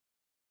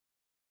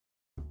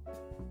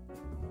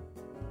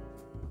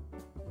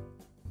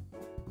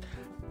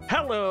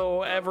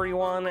Hello,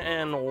 everyone,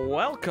 and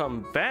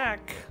welcome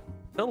back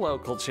to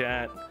Local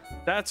Chat.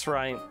 That's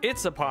right,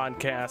 it's a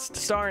podcast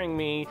starring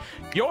me,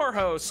 your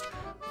host,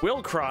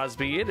 Will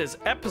Crosby. It is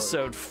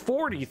episode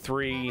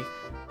 43.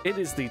 It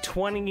is the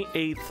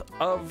 28th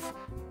of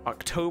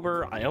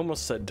October. I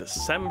almost said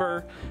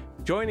December.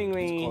 Joining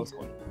me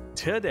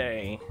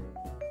today,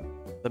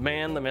 the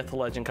man, the myth, the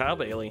legend, Kyle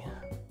Bailey.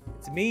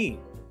 It's me.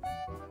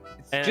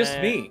 It's just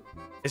me.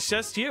 It's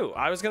just you.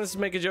 I was going to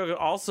make a joke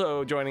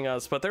also joining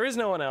us, but there is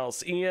no one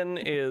else. Ian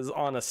is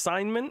on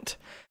assignment,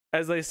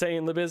 as they say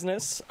in the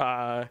business.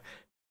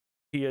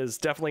 He is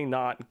definitely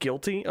not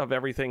guilty of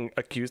everything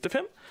accused of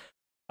him.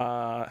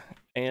 And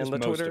just the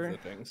most Twitter, of the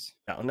things.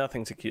 no,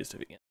 nothing's accused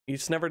of Ian.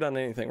 He's never done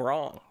anything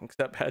wrong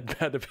except had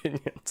bad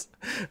opinions.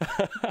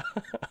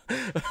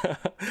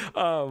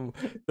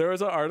 There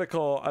was an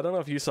article, I don't know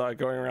if you saw it,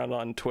 going around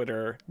on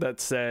Twitter that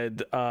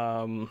said,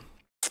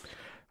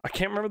 I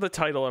can't remember the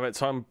title of it,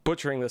 so I'm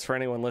butchering this for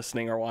anyone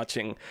listening or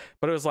watching,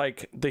 but it was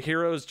like the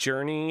hero's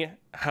journey,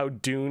 how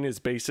Dune is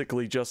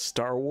basically just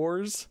Star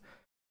Wars,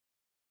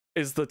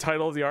 is the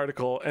title of the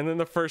article. And then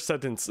the first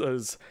sentence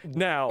is,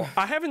 now,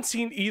 I haven't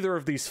seen either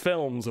of these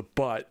films,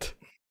 but...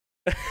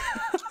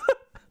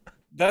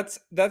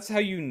 That's how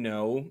you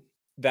know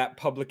that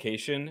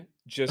publication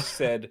just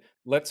said,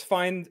 let's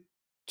find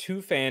two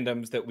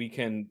fandoms that we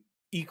can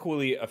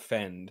equally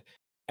offend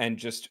and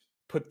just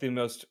put the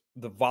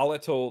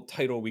volatile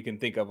title we can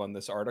think of on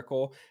this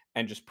article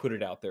and just put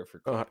it out there for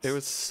clicks. It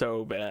was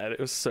so bad. It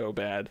was so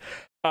bad.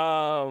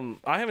 I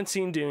haven't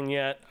seen Dune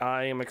yet.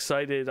 I am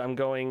excited. I'm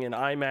going in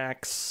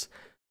IMAX,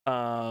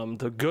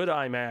 the good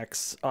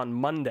IMAX, on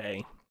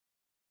Monday.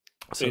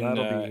 So in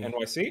that'll be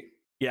NYC?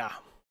 Yeah.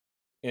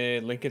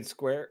 In Lincoln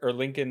Square or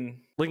Lincoln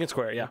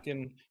Square, yeah.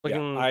 Lincoln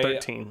yeah.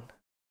 13.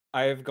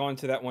 I've gone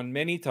to that one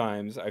many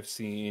times. I've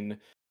seen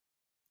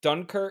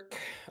Dunkirk.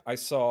 I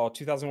saw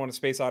 2001: A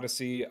Space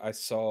Odyssey. I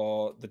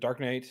saw The Dark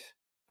Knight.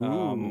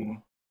 Ooh.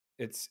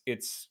 It's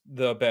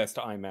the best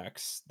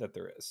IMAX that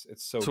there is.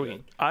 It's so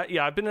sweet. Good.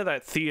 Yeah, I've been to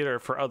that theater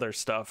for other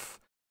stuff,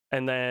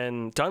 and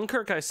then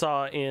Dunkirk I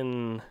saw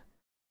in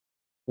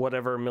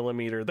whatever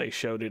millimeter they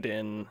showed it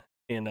in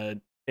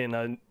the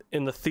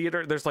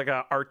theater. There's like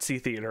a artsy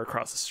theater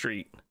across the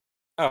street.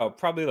 Oh,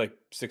 probably like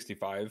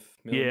 65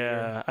 millimeter.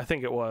 Yeah, I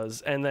think it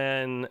was. And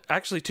then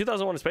actually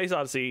 2001: A Space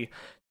Odyssey,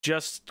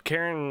 just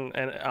Karen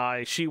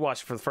and she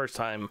watched it for the first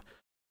time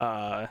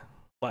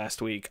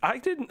last week.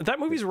 That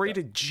movie's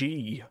rated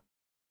G,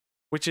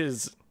 which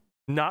is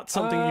not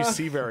something you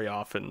see very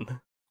often.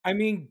 I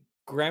mean,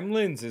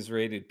 Gremlins is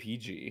rated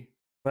PG.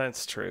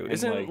 That's true. And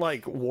Isn't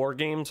like War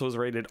Games was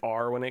rated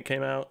R when it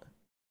came out?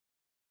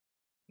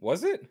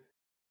 Was it?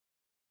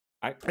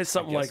 It's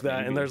something like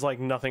that, maybe. And there's like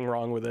nothing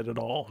wrong with it at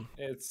all.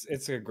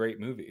 It's a great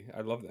movie. I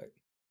love that.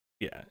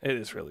 Yeah, it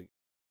is really.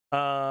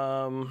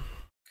 Cadell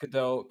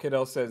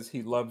says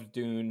he loved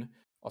Dune.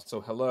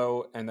 Also,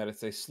 hello, and that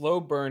it's a slow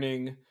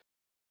burning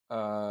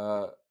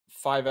 5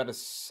 out of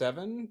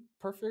 7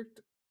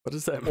 perfect. What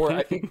does that mean? Or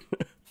I think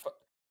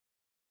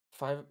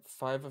 5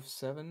 of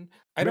 7.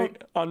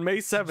 On May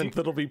 7th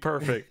it'll be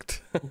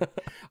perfect.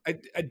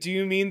 Do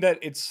you mean that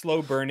it's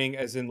slow burning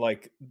as in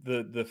like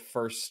the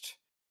first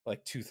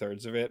like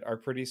 2/3 of it are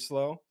pretty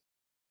slow?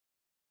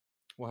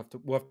 We'll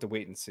have to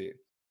wait and see.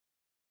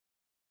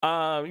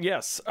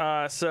 Yes.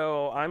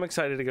 So I'm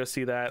excited to go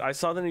see that. I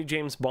saw the new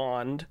James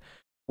Bond,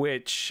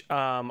 which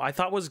I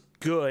thought was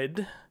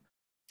good.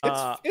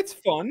 It's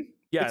fun.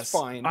 Yes, it's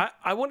fine.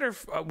 I wonder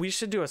if we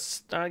should do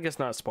I guess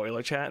not a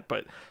spoiler chat,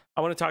 but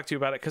I want to talk to you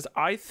about it because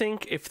I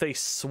think if they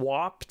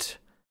swapped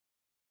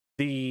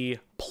the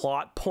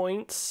plot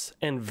points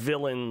and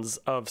villains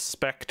of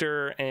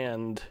Spectre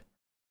and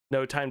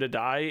No Time to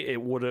Die, it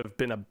would have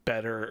been a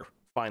better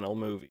final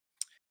movie.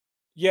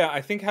 Yeah, I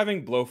think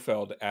having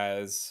Blofeld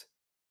as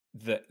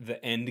the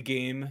end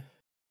game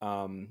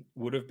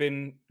would have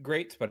been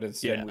great, but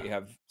instead we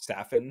have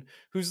Safin,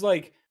 who's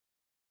like,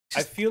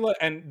 I feel like,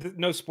 and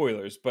no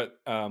spoilers, but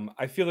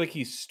I feel like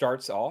he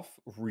starts off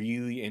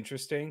really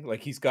interesting.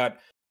 Like he's got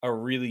a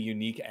really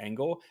unique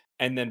angle,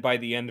 and then by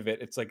the end of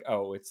it, it's like,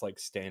 oh, it's like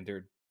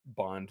standard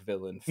Bond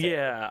villain fare.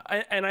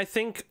 Yeah, and I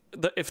think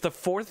if the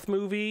fourth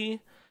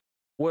movie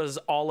was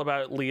all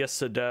about Lea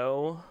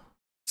Seydoux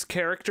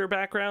character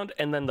background,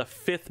 and then the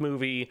fifth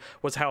movie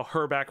was how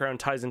her background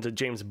ties into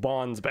James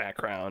Bond's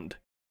background,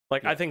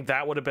 like I think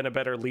that would have been a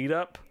better lead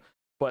up,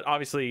 but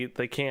obviously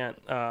they can't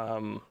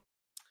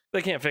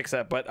fix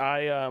that. But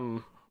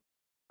I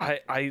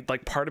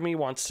like, part of me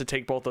wants to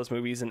take both those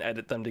movies and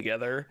edit them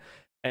together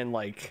and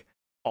like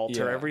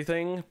alter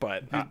everything,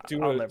 but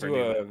I'll never do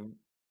it.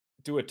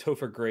 Do a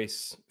Topher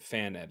Grace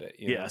fan edit.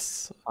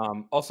 Yes.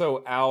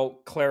 Also,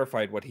 Al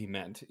clarified what he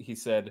meant. He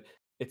said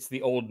it's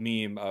the old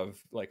meme of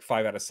like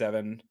 5 out of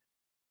 7.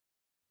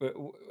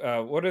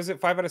 What is it?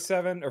 5 out of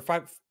 7 or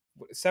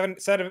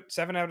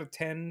 7 out of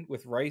 10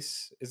 with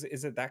rice?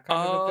 Is it that kind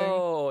of a thing?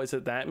 Oh, is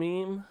it that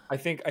meme? I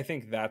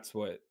think that's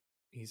what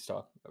he's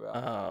talking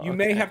about. Oh, You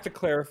may have to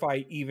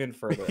clarify even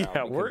further out.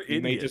 Yeah, we're we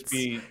may idiots. just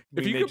be.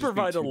 If you could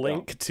provide a dumb.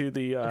 link to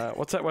the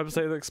what's that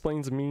website that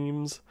explains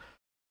memes?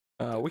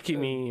 Wiki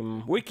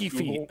meme, Wiki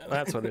feet.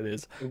 That's what it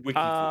is.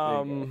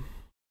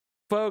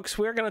 Folks,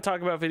 we're going to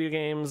talk about video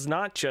games,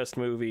 not just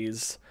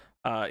movies.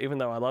 Even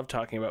though I love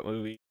talking about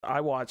movies,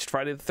 I watched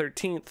Friday the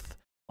 13th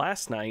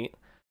last night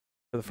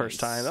for the first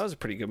time. That was a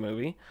pretty good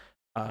movie.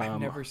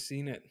 I've never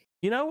seen it.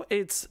 You know,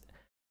 it's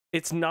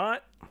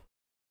not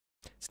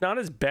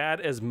as bad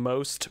as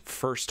most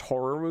first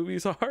horror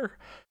movies are.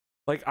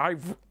 Like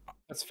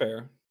that's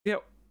fair. Yeah,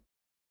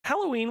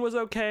 Halloween was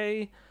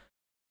okay.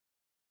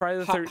 Friday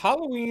the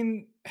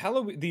 13th.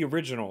 Halloween, the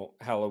original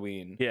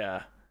Halloween.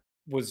 Yeah,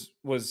 was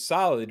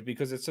solid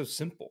because it's so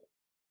simple.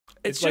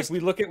 It's just,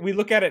 like we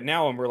look at it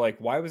now and we're like,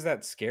 why was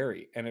that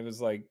scary? And it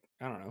was like,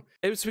 I don't know.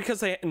 It was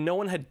because no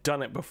one had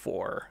done it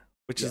before,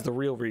 which is the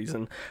real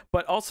reason.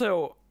 But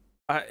also,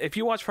 if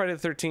you watch Friday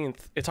the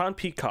 13th, it's on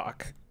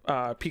Peacock,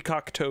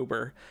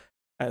 Peacocktober,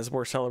 as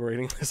we're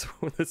celebrating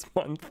this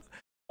month,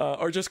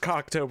 or just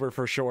Cocktober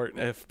for short,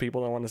 if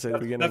people don't want to say the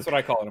beginning. That's what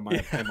I call it in my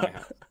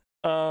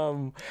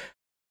house.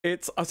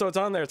 It's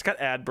on there. It's got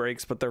ad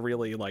breaks, but they're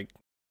really like,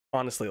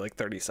 honestly, like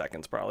 30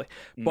 seconds probably.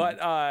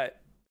 But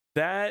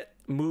that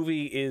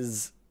movie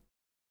is,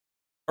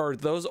 or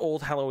those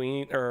old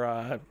Halloween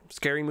or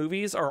scary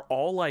movies are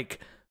all like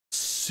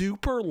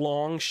super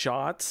long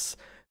shots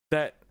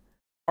that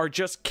are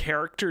just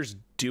characters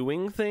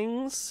doing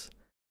things.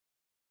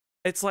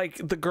 It's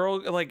like the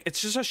girl, like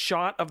it's just a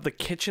shot of the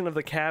kitchen of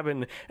the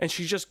cabin, and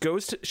she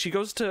goes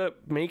to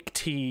make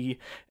tea,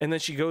 and then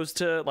she goes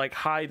to like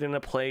hide in a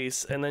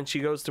place, and then she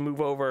goes to move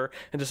over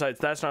and decides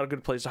that's not a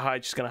good place to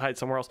hide. She's gonna hide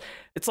somewhere else.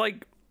 It's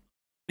like,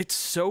 it's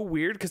so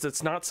weird because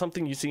it's not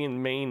something you see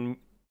in main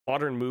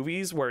modern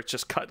movies where it's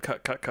just cut.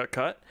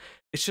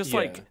 It's just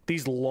like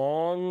these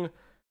long,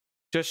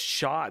 just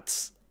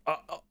shots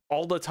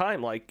all the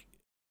time. Like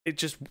it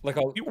just like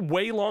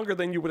way longer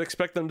than you would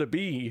expect them to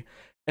be.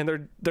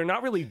 And they're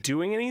not really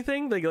doing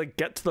anything. They like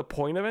get to the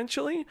point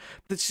eventually,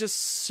 but it's just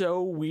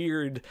so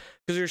weird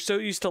because you're so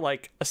used to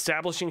like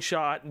establishing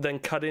shot, then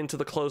cut into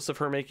the close of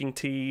her making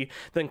tea,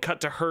 then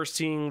cut to her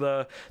seeing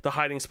the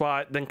hiding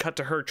spot, then cut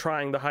to her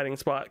trying the hiding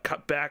spot,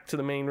 cut back to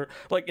the main room.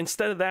 Like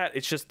instead of that,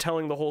 it's just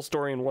telling the whole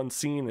story in one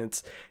scene.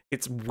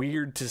 It's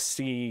weird to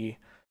see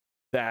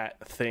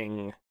that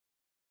thing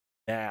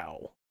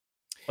now,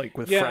 like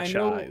with fresh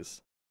eyes.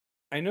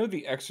 I know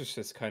The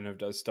Exorcist kind of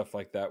does stuff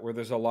like that, where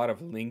there's a lot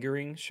of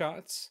lingering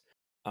shots,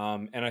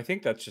 and I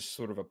think that's just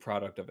sort of a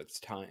product of its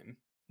time,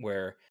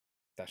 where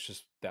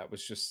that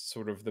was just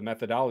sort of the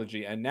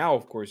methodology. And now,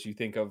 of course, you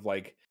think of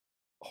like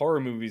horror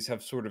movies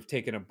have sort of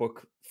taken a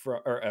book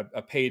or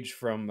a page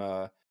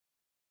from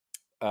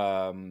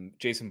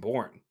Jason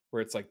Bourne,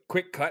 where it's like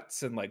quick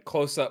cuts and like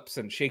close-ups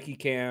and shaky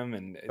cam,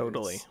 and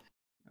totally.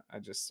 I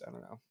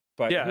don't know,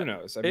 but who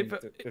knows? I mean,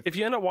 if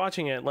you end up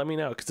watching it, let me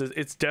know because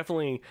it's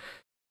definitely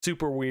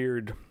super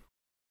weird.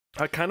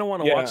 I kind of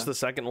want to watch the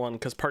second one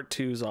because part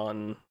 2's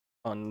on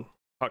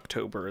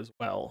October as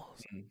well.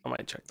 So I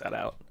might check that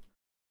out.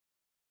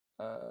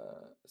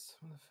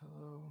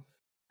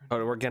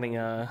 We're getting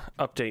a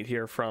update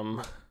here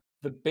from.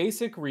 The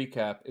basic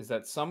recap is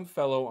that some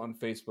fellow on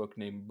Facebook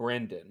named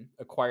Brendan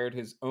acquired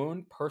his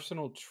own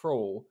personal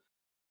troll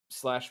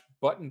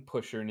 / button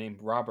pusher named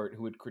Robert,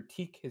 who would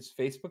critique his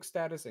Facebook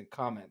status and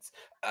comments.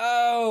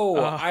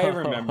 I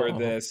remember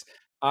this.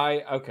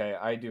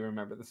 I do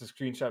remember this. Is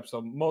screenshots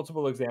of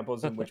multiple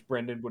examples in which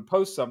Brendan would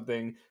post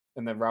something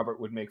and then Robert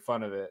would make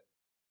fun of it.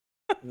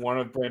 One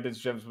of Brendan's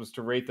gems was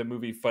to rate the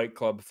movie Fight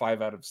Club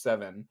 5 out of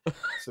 7.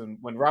 So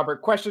when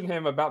Robert questioned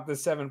him about the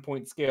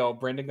 7-point scale,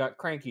 Brendan got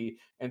cranky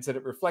and said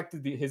it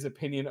reflected his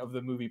opinion of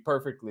the movie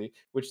perfectly,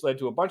 which led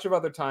to a bunch of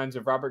other times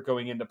of Robert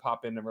going in to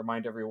pop in and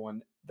remind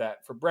everyone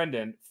that for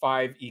Brendan,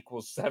 5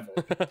 equals 7.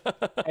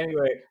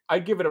 Anyway, I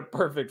give it a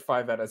perfect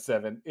 5 out of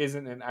 7.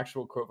 Isn't an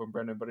actual quote from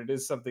Brendan, but it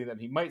is something that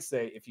he might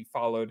say if he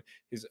followed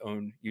his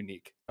own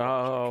unique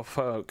logic.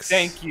 Folks.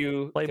 Thank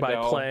you. Play by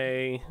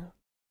play.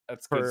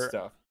 That's good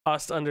stuff.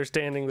 Us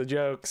understanding the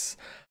jokes.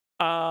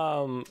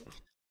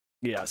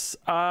 Yes.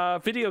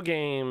 Video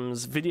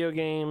games. Those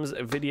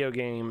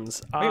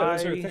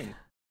are a thing.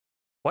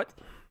 What?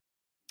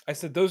 I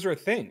said those are a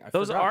thing.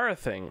 Those are a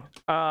thing.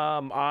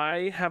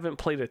 I haven't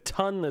played a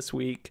ton this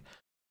week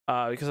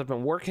because I've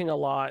been working a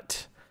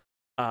lot.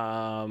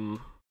 I've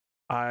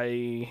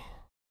been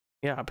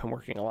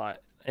working a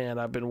lot,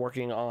 and I've been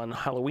working on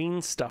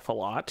Halloween stuff a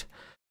lot.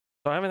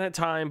 So I haven't had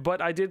time,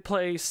 but I did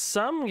play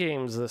some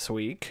games this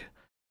week.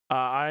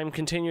 I'm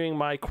continuing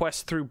my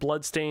quest through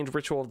Bloodstained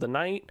Ritual of the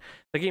Night.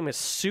 The game is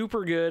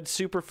super good,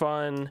 super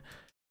fun.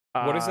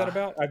 What is that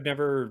about? I've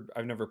never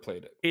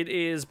played it. It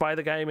is by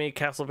the guy who made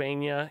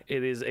Castlevania.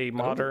 It is a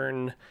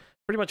modern,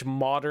 pretty much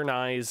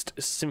modernized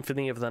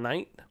Symphony of the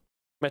Night,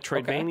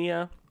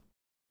 Metroidvania. Okay.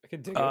 I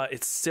can dig it.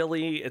 It's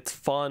silly, it's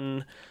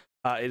fun.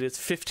 It is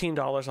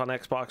 $15 on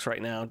Xbox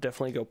right now.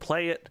 Definitely go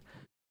play it.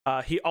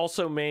 He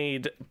also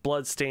made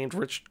Bloodstained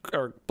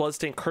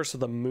Curse of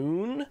the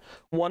Moon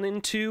 1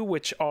 and 2,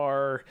 which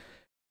are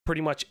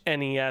pretty much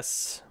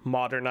NES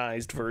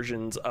modernized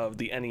versions of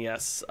the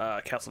NES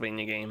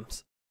Castlevania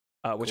games,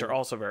 which are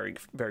also very,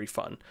 very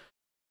fun.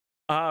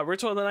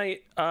 Ritual of the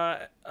Night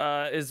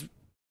is...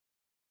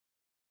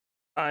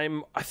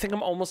 I think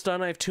I'm almost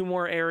done. I have 2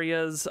 more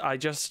areas. I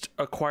just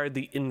acquired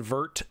the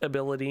invert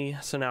ability,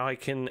 so now I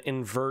can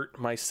invert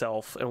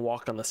myself and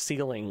walk on the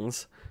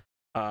ceilings,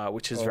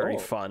 which is very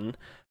fun.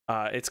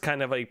 It's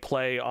kind of a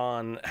play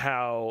on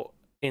how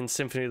in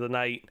Symphony of the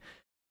Night,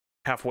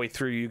 halfway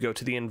through you go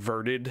to the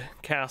inverted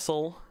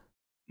castle.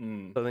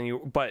 So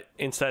then but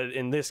instead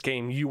in this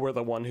game you were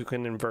the one who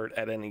can invert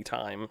at any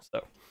time,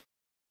 so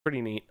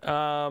pretty neat.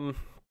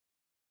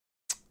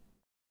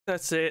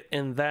 That's it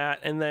in that.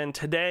 And then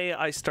today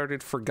I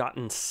started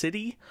Forgotten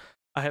City.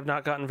 I have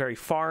not gotten very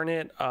far in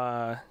it,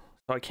 so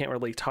I can't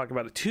really talk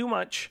about it too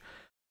much.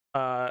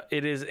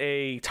 It is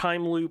a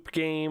time loop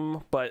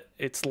game, but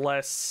it's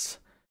less...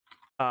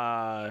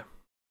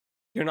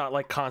 you're not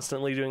like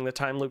constantly doing the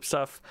time loop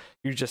stuff.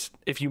 You just,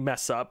 if you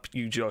mess up,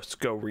 you just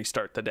go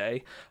restart the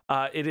day.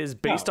 It is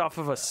based off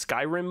of a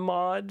Skyrim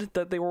mod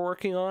that they were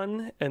working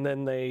on, and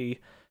then they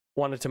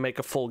wanted to make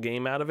a full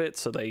game out of it,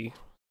 so they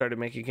started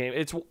making a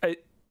game.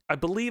 I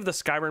believe the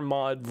Skyrim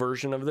mod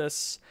version of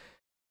this,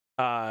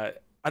 I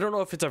don't know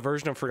if it's a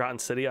version of Forgotten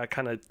City. I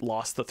kind of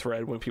lost the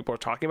thread when people were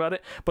talking about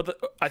it, but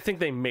I think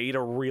they made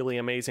a really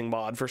amazing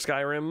mod for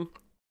Skyrim.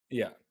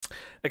 Yeah.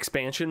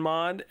 Expansion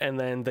mod, and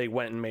then they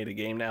went and made a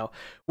game now,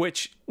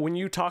 which when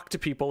you talk to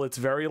people, it's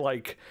very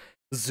like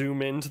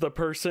zoom into the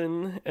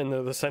person and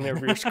they're the center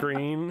of your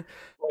screen.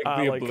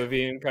 Like the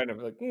Oblivion kind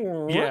of like...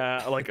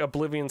 Yeah, like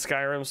Oblivion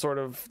Skyrim sort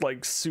of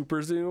like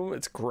super zoom.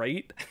 It's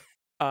great.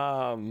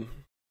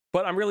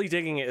 But I'm really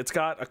digging it. It's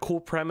got a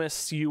cool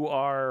premise. You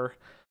are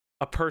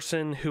a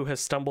person who has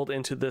stumbled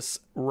into this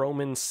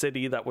Roman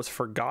city that was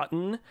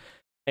forgotten,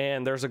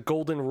 and there's a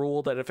golden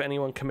rule that if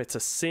anyone commits a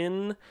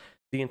sin,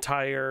 the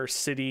entire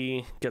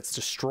city gets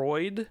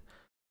destroyed.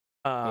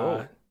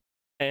 And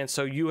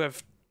so you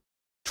have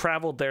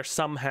traveled there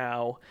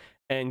somehow,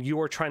 and you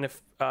are trying to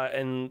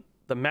and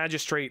the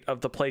magistrate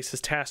of the place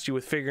has tasked you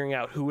with figuring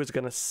out who is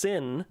going to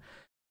sin,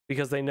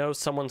 because they know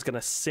someone's going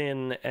to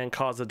sin and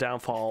cause the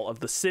downfall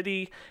of the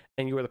city,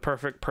 and you are the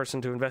perfect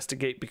person to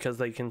investigate because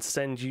they can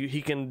send you,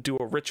 he can do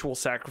a ritual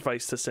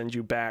sacrifice to send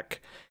you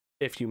back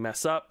if you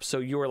mess up. So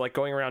you are like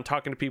going around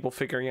talking to people,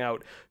 figuring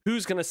out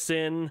who's going to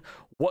sin,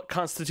 what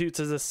constitutes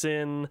as a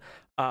sin.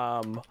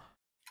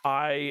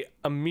 I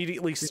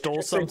immediately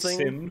stole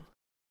something.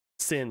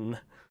 Sin.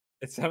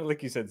 It sounded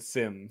like you said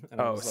sim.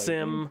 And I was like,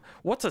 sim.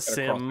 What's a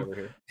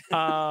sim?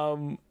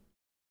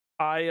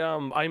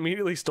 I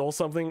immediately stole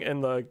something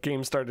and the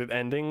game started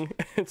ending,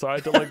 and so I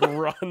had to like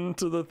run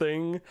to the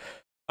thing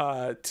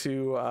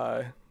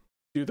to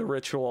do the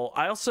ritual.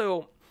 I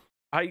also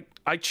I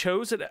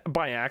chose it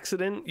by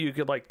accident. You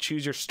could like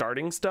choose your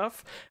starting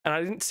stuff, and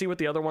I didn't see what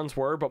the other ones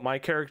were, but my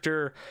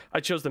character, I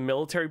chose the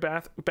military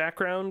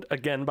background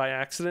again by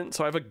accident,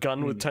 so I have a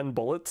gun with 10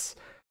 bullets,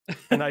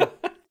 and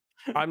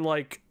I'm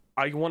like,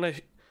 I want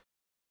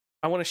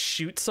to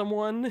shoot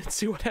someone and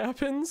see what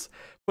happens,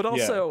 but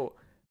also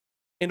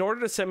in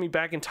order to send me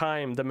back in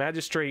time, the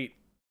magistrate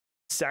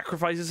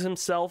sacrifices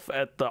himself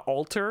at the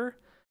altar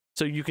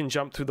so you can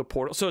jump through the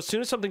portal. So as soon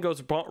as something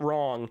goes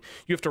wrong,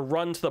 you have to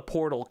run to the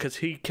portal because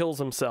he kills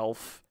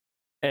himself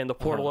and the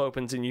portal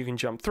opens and you can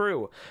jump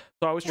through.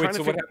 So I was trying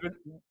to figure...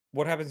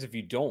 what happens if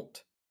you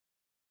don't?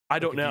 I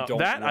don't know.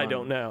 I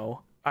don't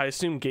know. I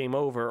assume game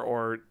over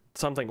or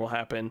something will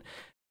happen.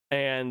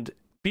 And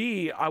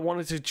B, I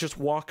wanted to just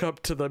walk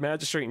up to the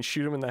magistrate and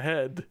shoot him in the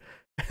head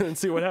and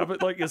see what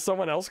happens. Like, is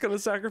someone else going to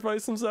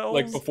sacrifice themselves?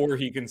 Like before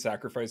he can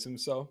sacrifice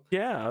himself?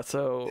 Yeah,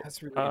 so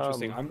that's really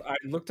interesting. I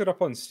looked it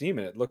up on Steam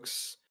and it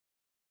looks...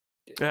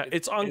 Yeah,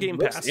 it's on Game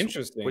Pass,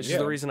 interesting, which is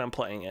the reason I'm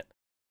playing it.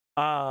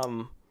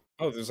 Oh,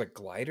 there's like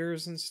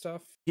gliders and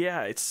stuff?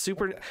 Yeah, it's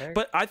super...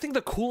 But I think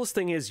the coolest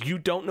thing is you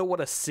don't know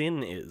what a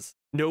sin is.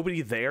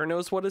 Nobody there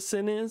knows what a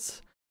sin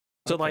is.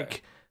 So,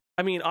 like,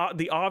 I mean,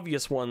 the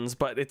obvious ones,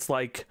 but it's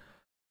like...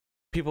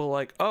 People are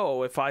like,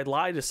 oh, if I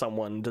lie to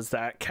someone, does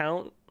that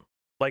count?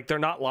 Like, they're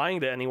not lying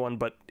to anyone,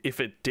 but if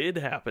it did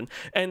happen.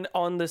 And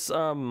on this,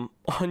 on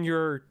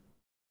your...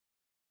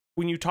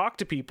 When you talk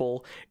to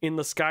people in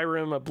the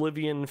Skyrim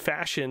Oblivion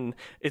fashion,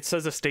 it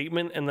says a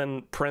statement and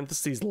then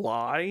parentheses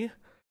lie.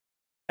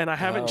 And I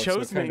haven't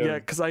chosen it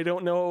yet because I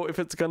don't know if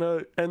it's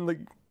gonna end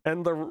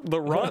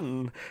the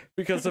run.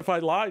 Because if I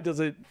lie, does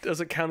it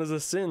count as a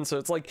sin? So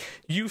it's like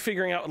you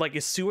figuring out, like,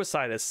 is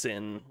suicide a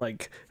sin?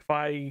 Like, if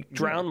I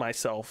drown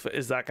myself,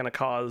 is that gonna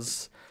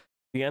cause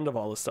the end of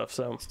all this stuff?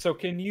 So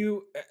can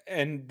you,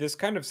 and this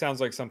kind of sounds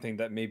like something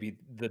that maybe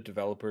the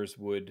developers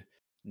would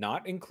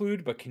not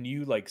include, but can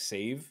you like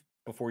save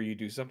before you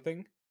do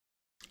something?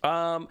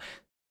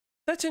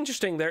 That's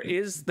interesting. There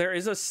is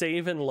a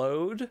save and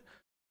load.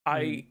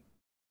 I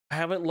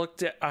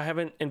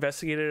haven't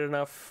investigated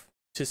enough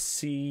to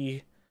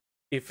see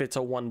if it's a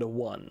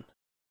 1-to-1.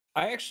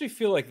 I actually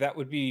feel like that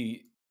would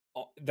be,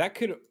 that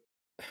could,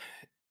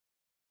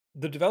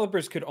 the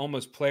developers could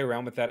almost play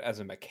around with that as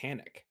a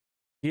mechanic.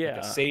 like Yeah.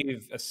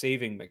 a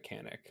saving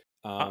mechanic.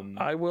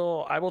 I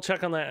will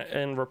check on that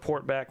and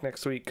report back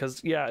next week,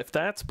 because yeah, if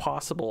that's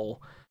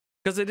possible,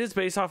 because it is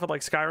based off of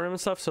like Skyrim and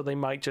stuff, so they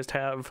might just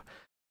have,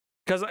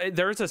 because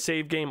there's a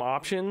save game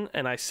option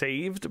and I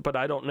saved, but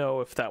I don't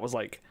know if that was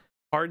like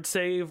hard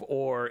save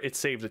or it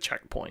saved a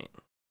checkpoint.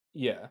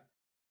 Yeah.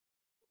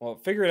 Well,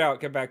 figure it out,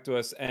 get back to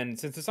us, and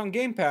since it's on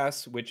Game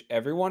Pass, which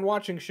everyone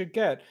watching should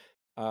get,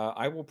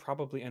 I will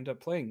probably end up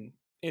playing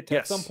it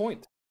at some Yes,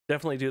 point.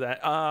 definitely do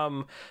that.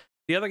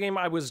 The other game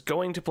I was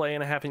going to play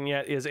and I haven't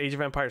yet is Age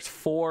of Empires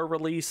 4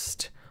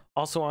 released,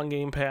 also on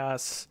Game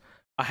Pass.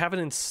 I haven't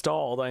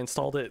installed. I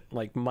installed it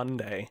like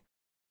Monday,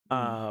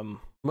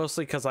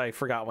 mostly because I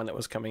forgot when it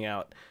was coming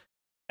out.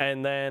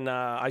 And then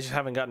I just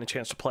haven't gotten a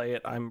chance to play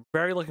it. I'm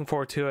very looking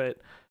forward to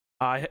it.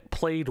 I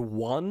played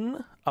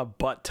 1 a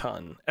butt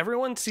ton.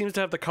 Everyone seems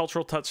to have the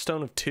cultural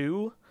touchstone of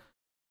 2.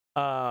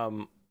 I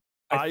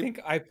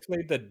think I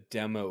played the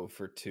demo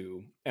for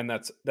 2, and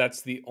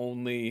that's the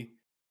only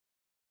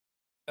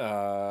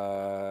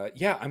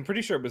yeah, I'm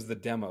pretty sure it was the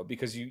demo,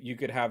 because you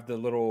could have the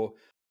little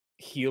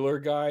healer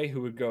guy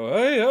who would go,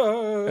 hey,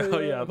 Oh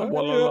yeah, the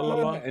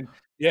la. and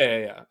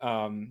yeah.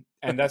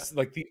 And that's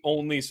like the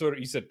only sort of,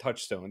 you said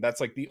touchstone.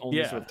 That's like the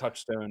only sort Yeah. of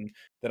touchstone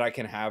that I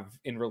can have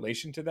in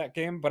relation to that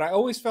game. But I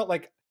always felt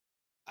like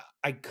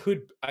I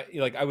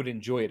would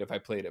enjoy it if I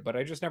played it, but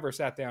I just never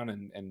sat down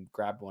and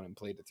grabbed one and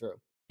played it through.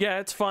 Yeah,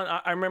 it's fun.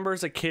 I remember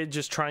as a kid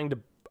just trying to,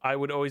 I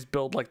would always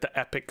build like the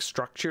epic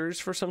structures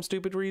for some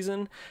stupid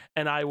reason,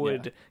 and I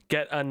would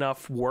get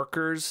enough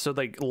workers so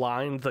they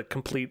lined the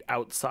complete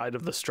outside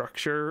of the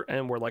structure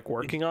and were like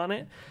working on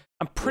it.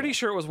 I'm pretty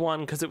sure it was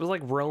 1 because it was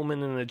like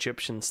Roman and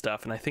Egyptian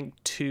stuff, and I think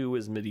 2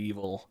 is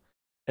medieval,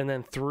 and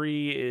then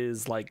 3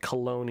 is like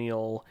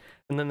colonial,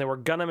 and then they were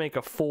gonna make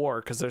a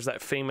 4 because there's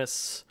that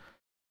famous,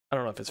 I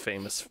don't know if it's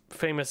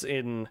famous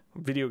in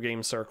video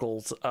game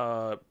circles,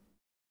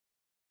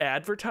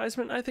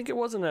 advertisement, I think it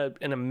was, in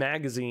a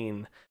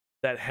magazine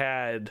that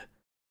had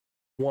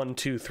 1,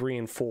 2, 3,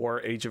 and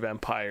 4 Age of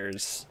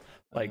Empires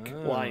like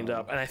lined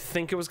up, and I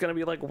think it was going to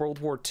be like World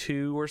War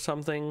II or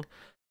something.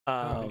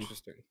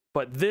 Interesting.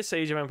 But this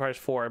Age of Empires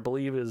 4, I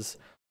believe, is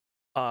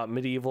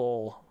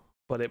medieval,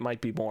 but it might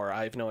be more.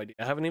 I have no idea.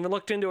 I haven't even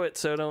looked into it,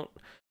 so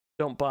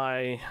don't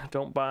buy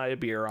a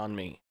beer on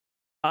me.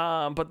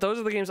 But those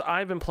are the games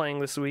I've been playing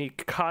this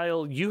week.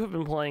 Kyle, you have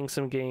been playing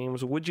some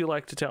games. Would you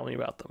like to tell me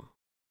about them?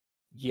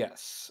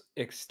 Yes,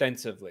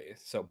 extensively.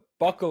 So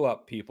buckle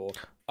up, people.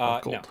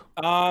 Buckled.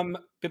 No.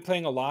 Been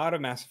playing a lot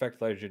of Mass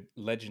Effect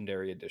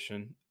Legendary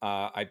Edition.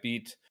 I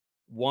beat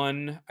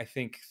 1, I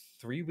think,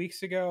 3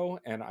 weeks ago,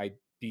 and I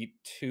beat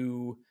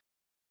 2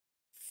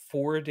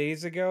 4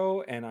 days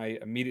ago, and I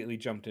immediately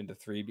jumped into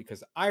 3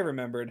 because I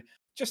remembered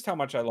just how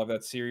much I love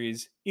that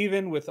series,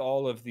 even with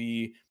all of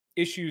the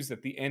issues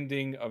that the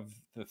ending of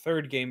the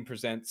 3rd game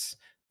presents.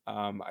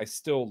 I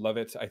still love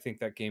it. I think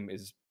that game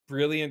is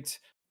brilliant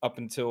up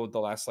until the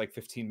last like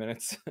 15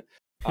 minutes.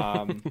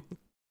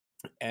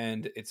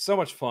 And it's so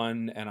much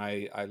fun, and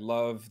I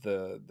love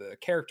the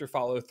character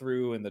follow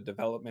through and the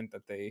development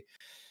that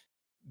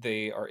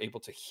they are able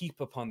to heap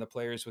upon the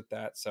players with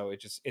that. So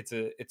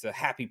it's a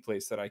happy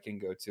place that I can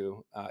go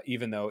to,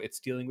 even though it's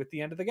dealing with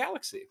the end of the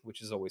galaxy,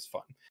 which is always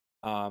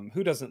fun.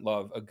 Who doesn't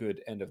love a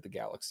good end of the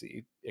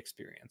galaxy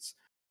experience?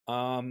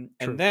 And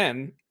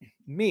then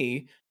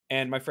me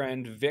and my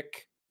friend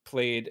Vic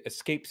played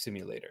Escape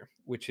Simulator,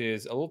 which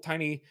is a little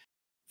tiny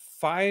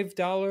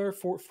 $5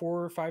 4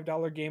 or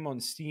 $5 game on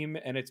Steam,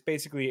 and it's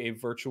basically a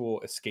virtual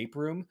escape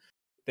room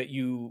that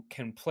you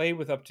can play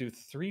with up to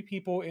 3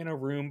 people in a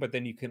room, but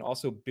then you can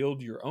also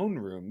build your own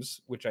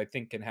rooms, which I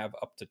think can have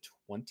up to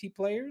 20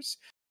 players.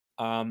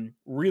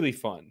 Really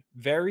fun.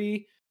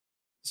 Very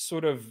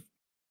sort of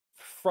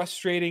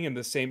frustrating in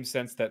the same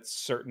sense that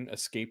certain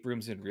escape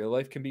rooms in real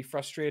life can be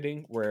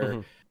frustrating,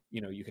 where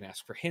you can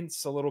ask for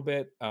hints a little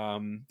bit.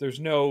 There's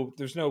no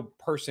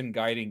person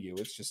guiding you.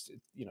 It's just,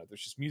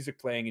 there's just music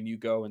playing and you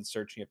go and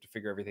search and you have to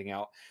figure everything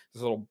out.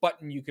 There's a little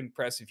button you can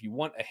press if you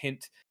want a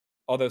hint.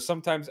 Although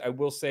sometimes I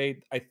will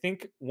say, I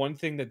think one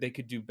thing that they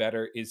could do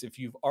better is if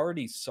you've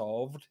already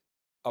solved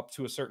up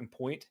to a certain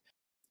point,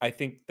 I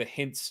think the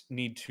hints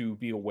need to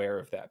be aware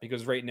of that,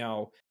 because right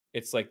now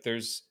it's like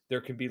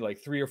there can be like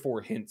 3 or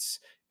 4 hints,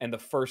 and the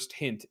first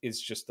hint is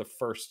just the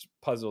first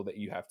puzzle that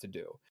you have to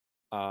do.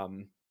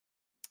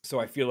 So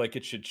I feel like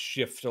it should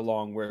shift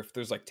along, where if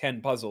there's like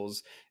 10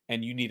 puzzles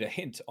and you need a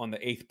hint on the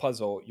 8th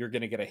puzzle, you're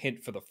going to get a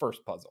hint for the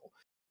first puzzle.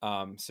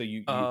 So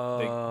they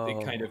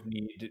kind of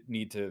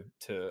need to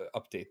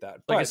update that.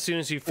 Like, but as soon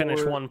as you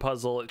finish one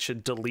puzzle, it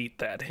should delete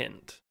that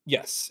hint.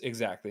 Yes,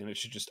 exactly, and it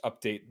should just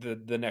update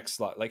the next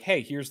slot. Like,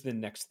 hey, here's the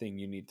next thing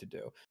you need to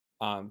do.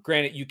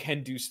 Granted, you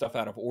can do stuff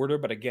out of order,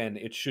 but again,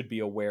 it should be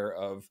aware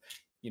of,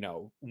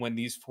 when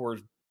these 4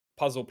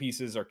 puzzle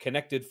pieces are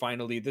connected,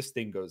 finally this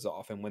thing goes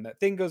off, and when that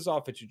thing goes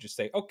off, it should just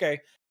say, okay,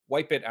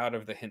 wipe it out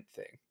of the hint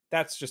thing.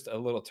 That's just a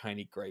little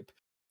tiny gripe.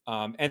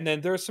 And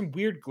then there are some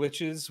weird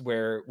glitches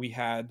where we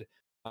had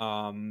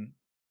a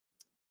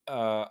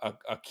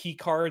key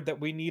card that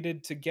we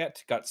needed to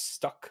get got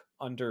stuck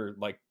under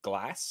like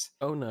glass,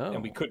 Oh and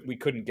no. we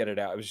couldn't get it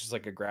out. It was just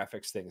like a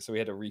graphics thing, so we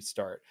had to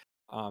restart,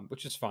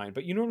 which is fine.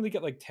 But you normally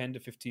get like 10 to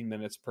 15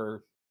 minutes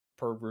per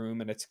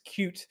room, and it's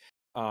cute.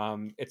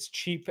 It's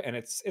cheap and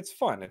it's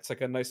fun. It's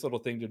like a nice little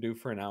thing to do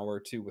for an hour or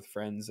two with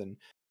friends, and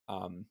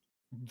um,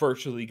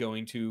 virtually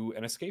going to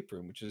an escape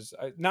room, which is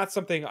not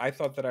something I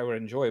thought that I would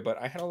enjoy, but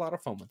I had a lot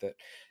of fun with it.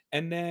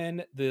 And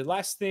then the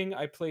last thing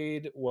I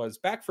played was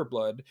Back for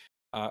Blood,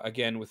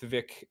 again with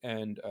Vic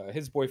and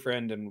his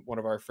boyfriend and one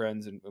of our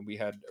friends, and we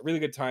had a really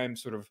good time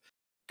sort of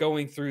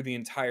going through the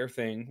entire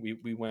thing.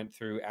 We went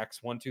through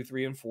acts 1, 2,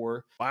 3, and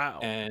 4, Wow.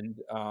 and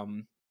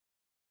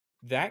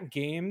that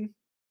game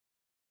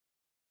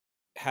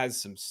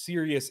has some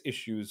serious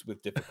issues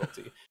with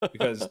difficulty,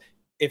 because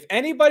if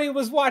anybody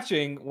was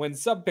watching when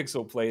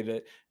Subpixel played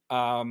it,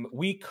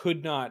 we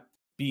could not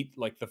beat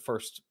like the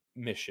first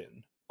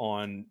mission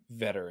on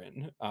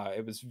veteran.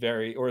 It was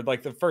very, or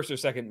like the first or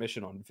second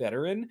mission on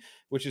veteran,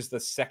 which is the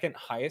second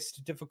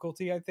highest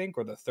difficulty, I think,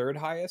 or the third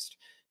highest.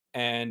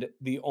 And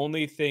the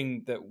only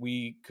thing that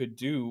we could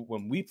do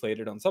when we played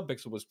it on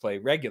Subpixel was play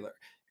regular.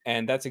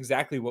 And that's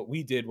exactly what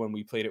we did when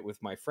we played it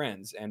with my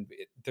friends. And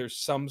there's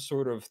some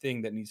sort of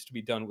thing that needs to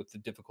be done with the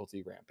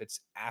difficulty ramp.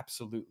 It's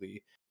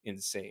absolutely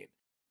insane.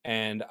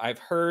 And I've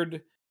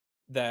heard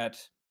that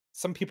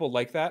some people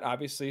like that.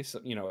 Obviously, so,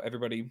 you know,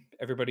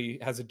 everybody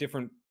has a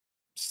different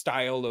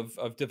style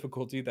of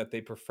difficulty that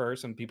they prefer.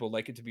 Some people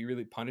like it to be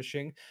really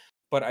punishing,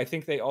 but I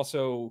think they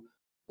also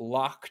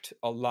locked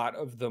a lot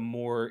of the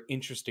more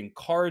interesting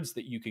cards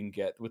that you can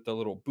get with the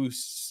little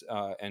boosts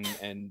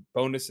and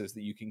bonuses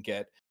that you can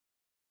get.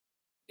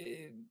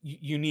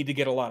 You need to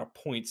get a lot of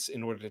points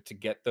in order to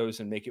get those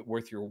and make it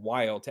worth your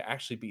while to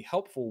actually be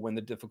helpful when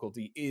the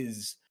difficulty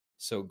is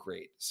so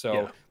great. So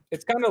Yeah.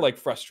 it's kind of like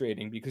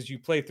frustrating because you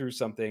play through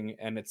something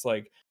and it's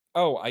like,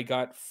 oh, I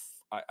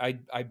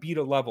beat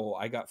a level,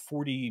 I got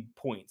 40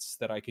 points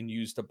that I can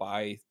use to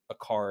buy a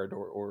card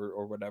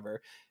or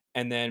whatever,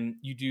 and then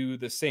you do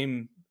the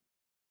same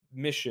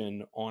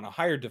mission on a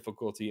higher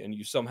difficulty and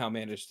you somehow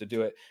manage to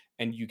do it,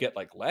 and you get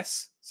like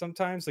less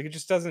sometimes. Like it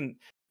just doesn't,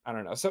 I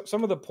don't know. So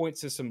some of the point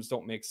systems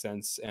don't make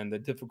sense, and the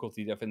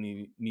difficulty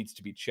definitely needs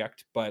to be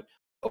checked. But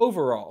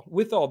overall,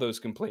 with all those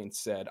complaints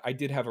said, I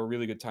did have a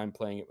really good time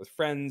playing it with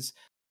friends.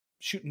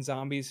 Shooting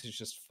zombies is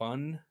just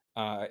fun.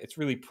 It's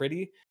really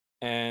pretty,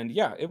 and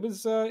yeah, it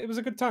was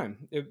a good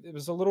time. It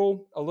was a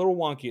little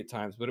wonky at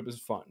times, but it was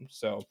fun.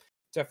 So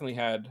definitely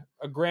had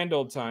a grand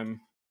old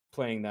time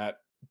playing that,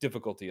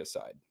 difficulty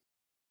aside.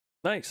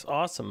 Nice.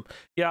 Awesome.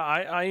 Yeah,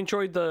 I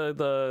enjoyed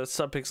the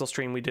Subpixel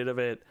stream we did of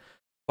it,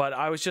 but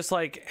I was just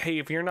like, hey,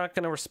 if you're not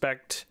going to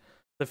respect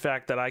the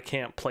fact that I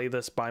can't play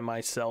this by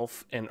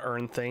myself and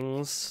earn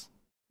things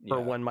for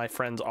Yeah. when my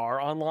friends are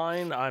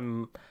online,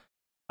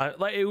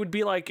 like it would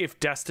be like if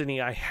Destiny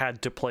I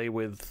had to play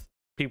with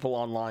people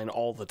online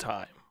all the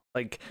time.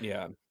 Like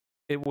Yeah.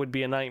 it would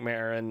be a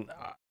nightmare, and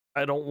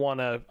I don't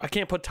want to, I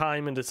can't put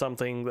time into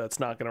something that's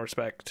not going to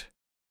respect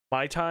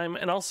my time.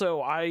 And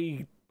also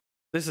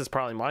this is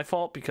probably my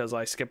fault because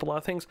I skip a lot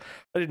of things.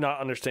 I did not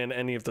understand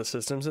any of the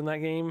systems in that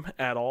game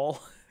at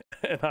all.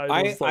 And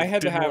I was like, I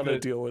had to didn't have want to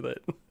it deal with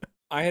it.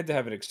 I had to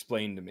have it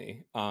explained to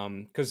me.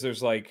 Because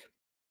there's like,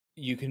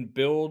 you can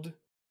build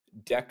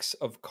decks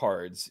of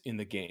cards in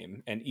the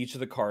game, and each of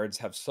the cards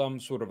have some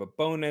sort of a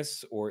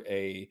bonus or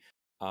a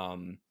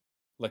um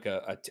like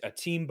a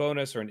team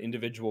bonus or an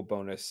individual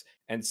bonus,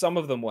 and some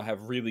of them will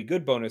have really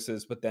good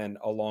bonuses, but then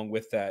along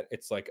with that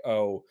it's like,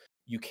 oh,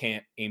 you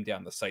can't aim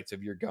down the sights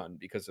of your gun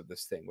because of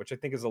this thing, which I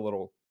think is a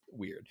little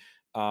weird.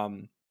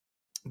 um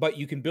but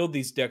you can build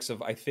these decks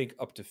of, I think,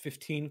 up to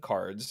 15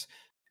 cards,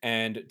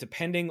 and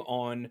depending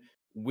on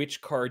which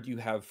card you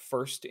have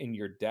first in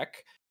your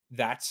deck,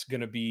 that's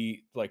going to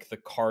be like the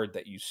card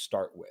that you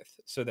start with.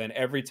 So then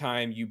every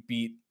time you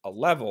beat a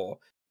level,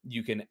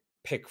 you can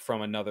pick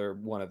from another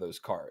one of those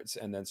cards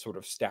and then sort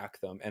of stack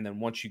them. And then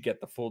once you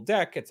get the full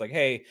deck, it's like,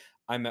 hey,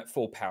 I'm at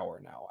full power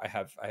now. I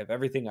have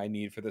everything I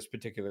need for this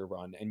particular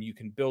run. And you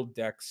can build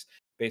decks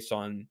based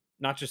on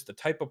not just the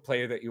type of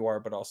player that you are,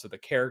 but also the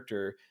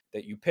character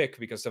that you pick,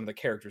 because some of the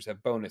characters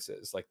have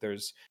bonuses. Like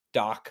there's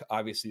Doc,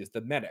 obviously, is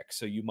the medic,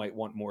 so you might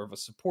want more of a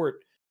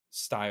support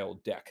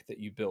style deck that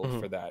you build Mhm.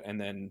 for that. And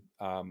then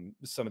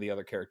some of the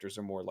other characters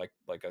are more like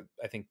a,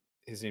 I think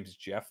his name's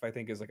Jeff, I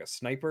think, is like a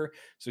sniper,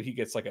 so he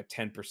gets like a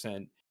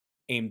 10%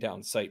 aim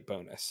down sight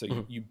bonus. So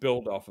Mhm. you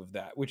build off of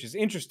that, which is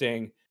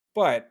interesting.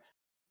 But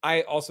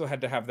I also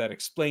had to have that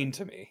explained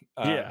to me,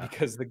 Yeah.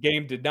 because the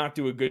game did not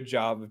do a good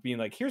job of being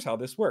like, here's how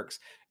this works.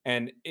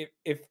 And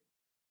if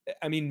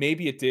I mean,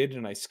 maybe it did,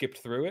 and I skipped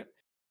through it,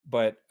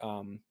 but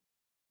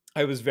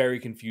I was very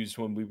confused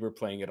when we were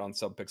playing it on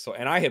Subpixel,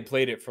 and I had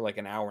played it for like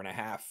an hour and a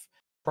half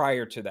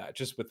prior to that,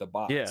 just with the Yeah.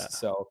 bots.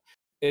 So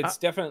I, it's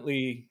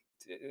definitely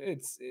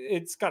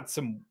it's got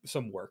some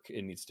work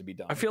it needs to be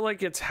I done. feel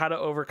like it's how to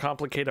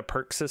overcomplicate a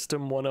perk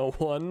system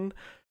 101,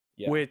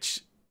 Yeah,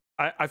 which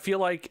I feel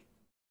like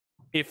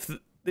if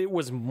it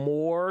was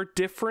more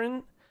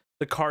different,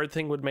 the card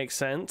thing would make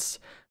sense.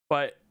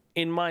 But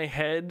in my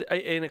head,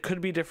 and it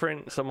could be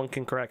different, someone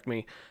can correct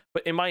me,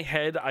 but in my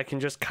head I can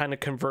just kind of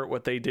convert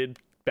what they did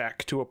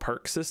back to a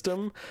perk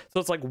system. So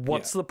it's like,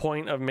 what's the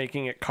point of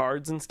making it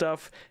cards and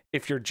stuff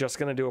if you're just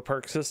going to do a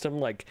perk system?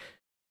 Like,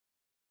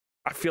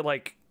 I feel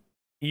like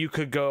you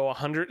could go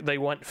 100, they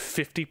went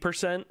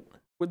 50%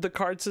 with the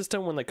card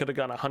system when they could have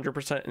gone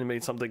 100% and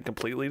made something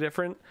completely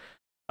different.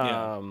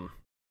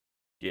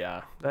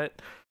 That,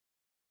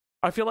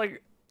 I feel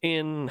like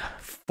in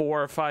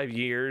 4 or 5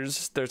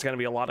 years there's going to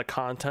be a lot of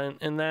content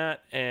in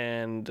that,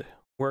 and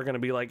we're going to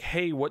be like,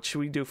 hey, what should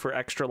we do for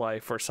Extra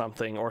Life or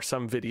something, or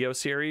some video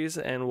series,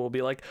 and we'll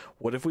be like,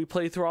 what if we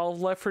play through all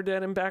of Left 4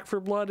 Dead and Back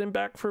 4 Blood and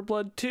Back 4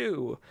 Blood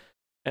 2,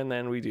 and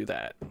then we do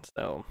that.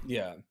 So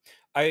yeah,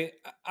 I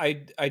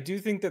do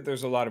think that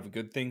there's a lot of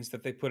good things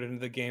that they put into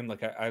the game.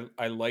 Like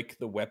I like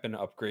the weapon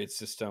upgrade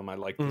system. I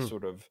like the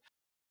sort of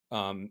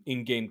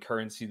in-game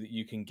currency that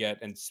you can get,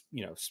 and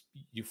you know,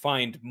 you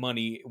find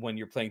money when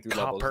you're playing through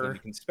levels, and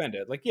you can spend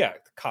it. Like, yeah,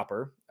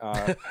 copper,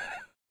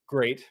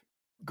 great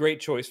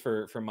choice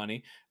for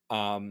money.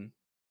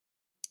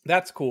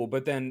 That's cool.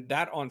 But then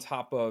that on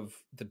top of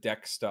the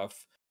deck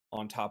stuff,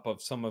 on top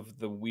of some of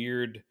the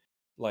weird,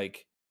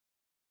 like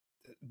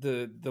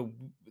the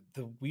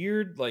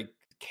weird like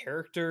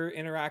character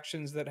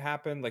interactions that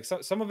happen, like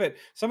some of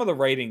the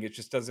writing, it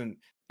just doesn't,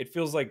 it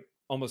feels like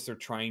almost they're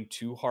trying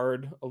too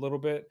hard a little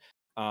bit.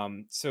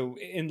 So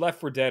in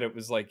Left 4 Dead, it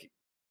was like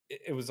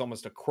it was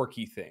almost a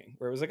quirky thing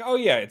where it was like, oh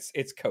yeah,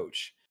 it's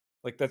Coach,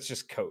 like that's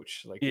just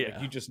Coach, like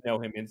you just know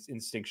him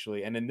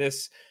instinctually. And in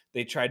this,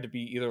 they tried to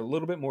be either a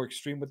little bit more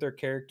extreme with their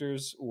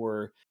characters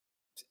or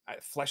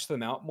flesh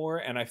them out more,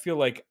 and I feel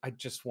like I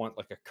just want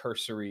like a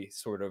cursory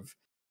sort of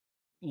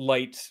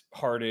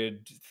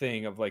light-hearted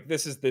thing of like,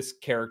 this is this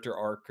character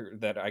arc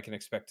that I can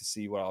expect to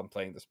see while I'm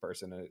playing this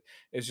person, and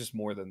it's just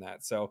more than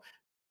that. So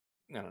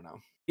I don't know.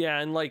 Yeah,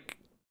 and like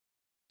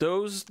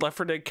those Left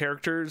 4 Dead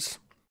characters,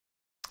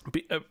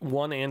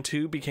 1 and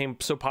 2, became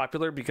so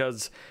popular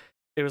because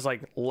it was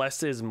like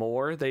less is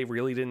more. They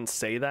really didn't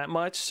say that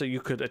much, so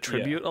you could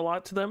attribute a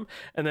lot to them.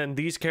 And then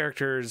these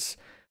characters,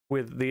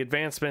 with the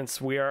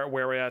advancements we are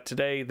where we're at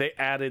today, they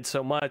added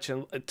so much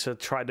and to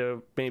try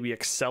to maybe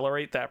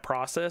accelerate that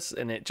process,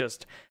 and it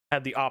just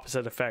had the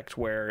opposite effect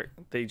where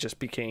they just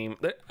became,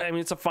 I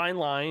mean, it's a fine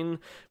line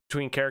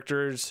between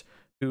characters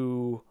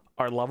who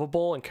are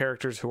lovable and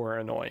characters who are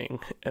annoying,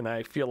 and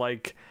I feel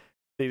like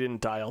they didn't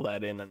dial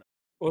that in enough.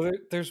 Well,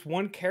 there's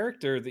one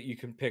character that you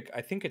can pick.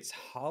 I think it's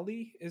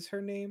Holly is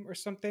her name or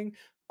something.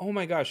 Oh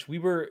my gosh,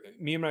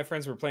 me and my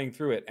friends were playing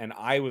through it, and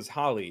I was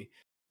Holly,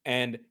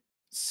 and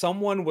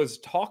someone was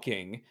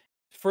talking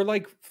for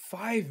like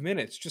 5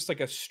 minutes, just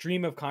like a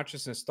stream of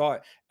consciousness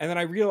thought, and then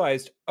I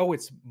realized, oh,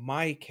 it's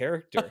my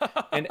character.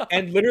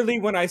 and literally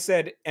when I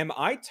said, am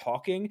I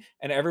talking,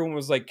 and everyone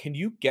was like, can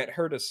you get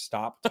her to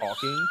stop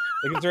talking,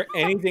 like, is there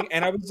anything?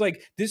 And I was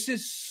like, this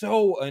is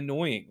so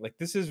annoying, like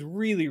this is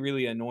really,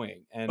 really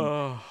annoying. And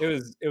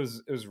it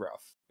was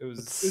rough. It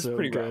was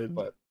pretty rough,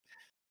 but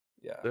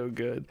yeah, so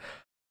good.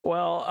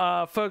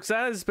 Well, folks,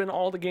 that has been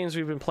all the games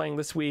we've been playing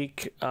this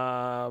week.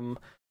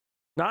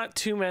 Not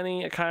too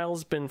many.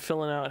 Kyle's been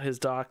filling out his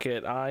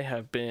docket. I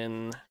have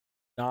been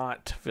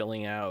not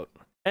filling out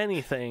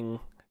anything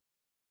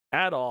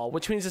at all,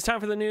 which means it's time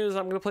for the news.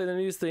 I'm going to play the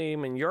news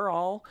theme, and you're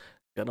all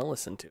going to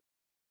listen to it.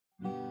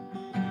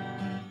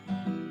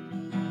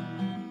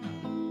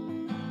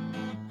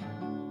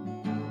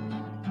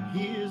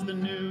 Here's the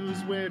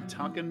news. We're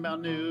talking about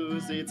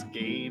news. It's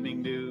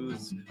gaming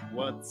news.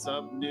 What's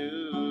up,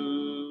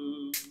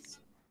 news?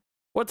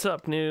 What's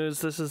up, news?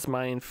 This is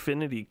my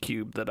infinity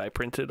cube that I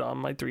printed on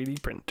my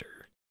 3D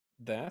printer.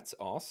 That's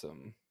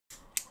awesome.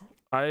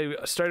 I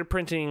started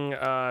printing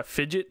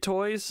fidget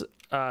toys,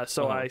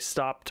 so I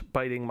stopped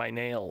biting my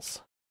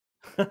nails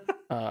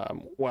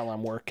while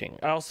I'm working.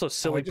 Also,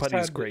 Silly Putty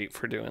is great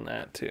for doing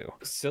that too.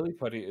 Silly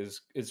Putty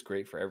is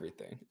great for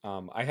everything.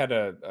 I had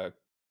a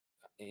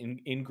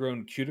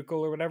ingrown cuticle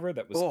or whatever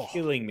that was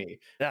killing me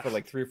for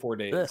like 3 or 4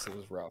 days. It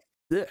was rough.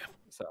 Yeah.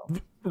 So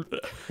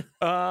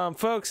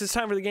folks, it's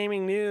time for the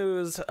gaming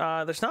news.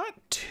 There's not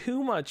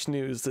too much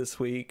news this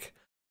week,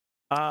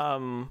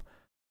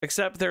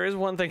 except there is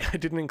one thing I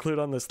didn't include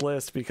on this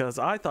list because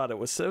I thought it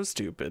was so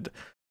stupid.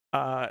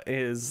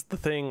 Is the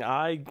thing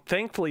I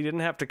thankfully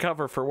didn't have to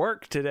cover for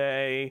work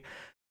today,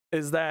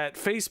 is that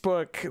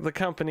Facebook, the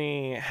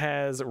company,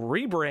 has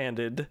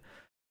rebranded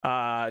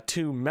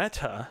to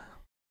Meta,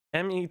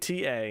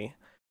 Meta,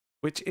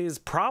 which is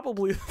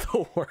probably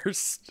the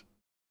worst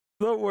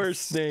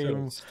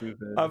name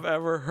I've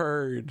ever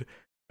heard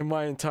in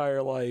my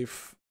entire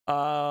life.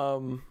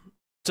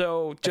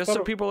 So just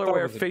so people are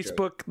aware,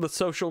 Facebook, the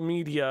social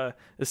media,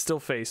 is still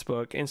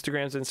Facebook.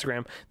 Instagram's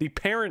Instagram. The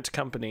parent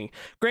company,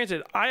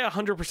 granted, I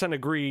 100%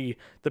 agree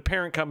the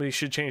parent company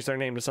should change their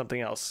name to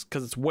something else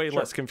because it's way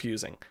less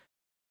confusing.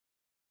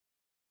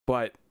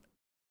 But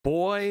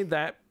boy,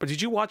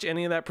 did you watch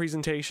any of that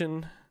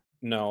presentation?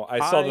 No,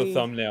 I saw the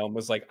thumbnail and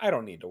was like, I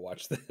don't need to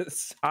watch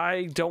this.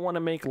 I don't want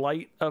to make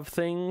light of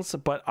things,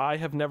 but I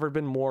have never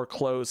been more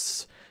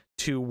close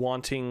to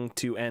wanting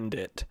to end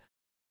it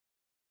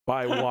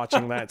by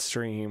watching that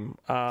stream.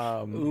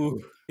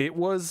 It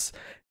was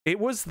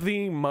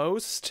the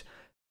most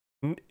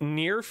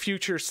near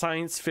future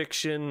science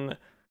fiction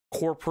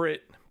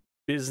corporate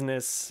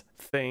business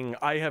thing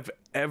I have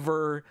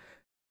ever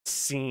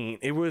seen.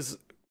 It was,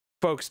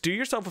 folks, do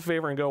yourself a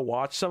favor and go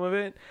watch some of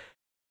it,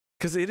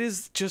 because it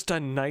is just a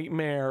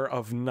nightmare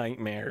of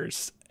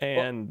nightmares.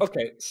 And well,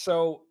 okay,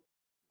 so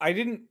I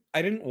didn't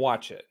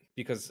watch it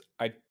because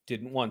I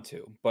didn't want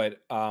to,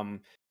 but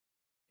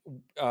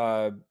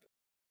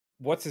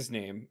what's his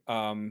name?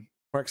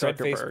 Mark Fred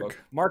Zuckerberg. Facebook.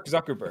 Mark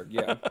Zuckerberg,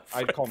 yeah.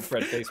 I'd call him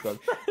Fred Facebook.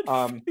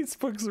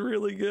 Facebook's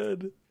really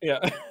good.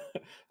 Yeah.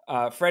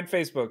 Fred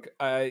Facebook,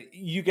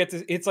 you get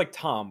to, it's like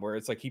Tom, where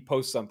it's like he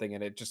posts something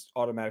and it just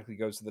automatically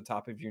goes to the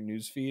top of your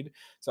news feed.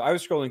 So I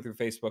was scrolling through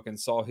Facebook and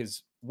saw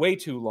his way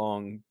too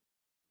long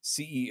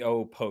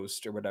CEO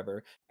post or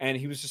whatever, and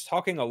he was just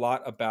talking a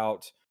lot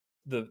about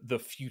the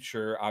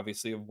future,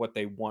 obviously, of what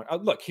they want.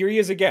 Look, here he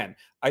is again.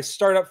 I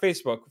start up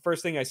Facebook,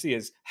 first thing I see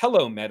is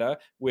 "Hello Meta"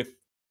 with,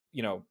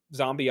 you know,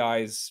 zombie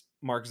eyes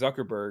Mark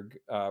Zuckerberg,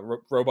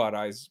 robot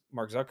eyes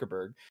Mark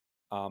Zuckerberg.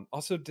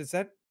 Also, does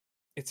that,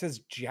 it says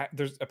Jack,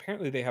 there's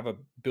apparently they have a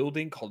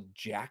building called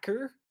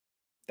Jacker.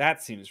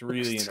 That seems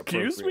really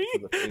inappropriate for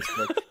the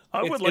Facebook.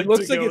 I would like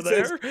to go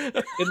there.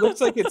 It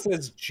looks like it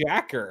says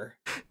Jacker.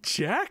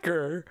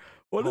 Jacker?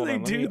 What do they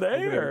do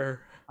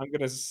there? I'm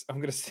gonna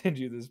send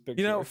you this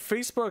picture. You know,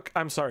 Facebook,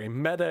 I'm sorry,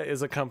 Meta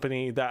is a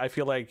company that I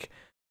feel like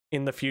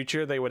in the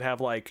future they would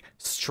have like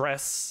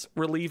stress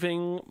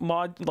relieving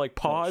like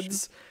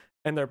pods,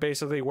 and they're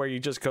basically where you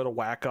just go to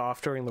whack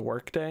off during the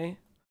workday.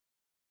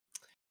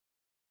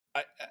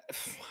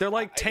 They're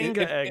like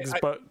Tenga eggs,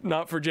 but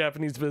not for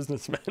Japanese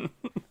businessmen.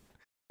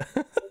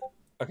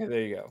 Okay,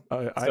 there you go.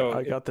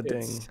 I got the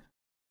ding.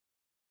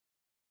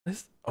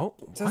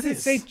 Does it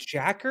say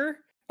Jacker?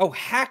 Oh,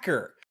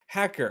 hacker.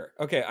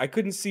 Okay, I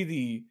couldn't see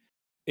the.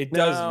 It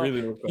does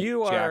really look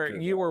like Jacker,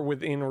 you are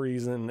within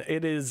reason.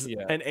 It is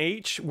an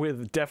H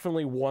with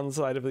definitely one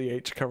side of the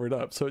H covered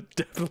up, so it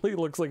definitely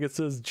looks like it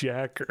says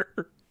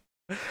Jacker.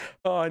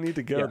 Oh, I need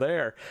to go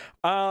there.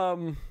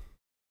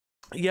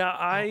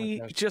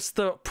 Just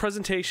the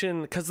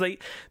presentation, because they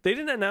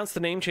didn't announce the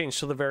name change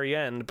till the very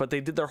end, but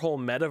they did their whole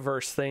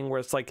metaverse thing where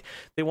it's like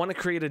they want to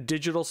create a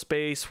digital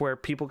space where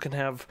people can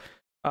have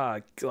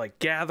like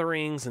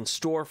gatherings and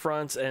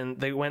storefronts, and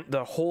they went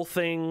the whole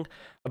thing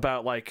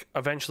about like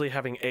eventually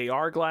having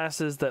AR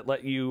glasses that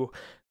let you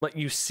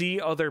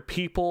see other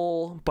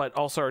people but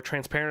also are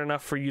transparent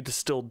enough for you to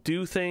still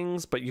do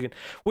things, but you can,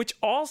 which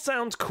all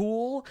sounds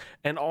cool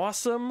and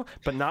awesome,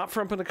 but not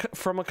from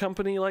a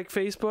company like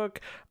Facebook.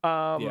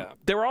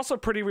 They were also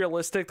pretty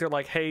realistic. They're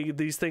like, hey,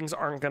 these things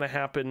aren't going to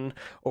happen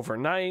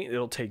overnight,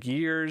 it'll take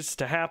years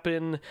to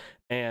happen,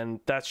 and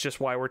that's just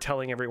why we're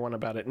telling everyone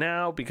about it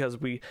now, because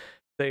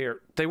they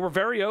were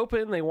very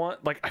open. They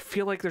want, like, I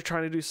feel like they're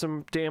trying to do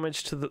some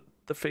damage to the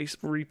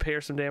repair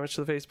some damage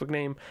to the Facebook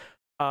name,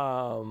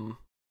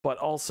 but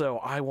also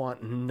I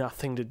want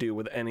nothing to do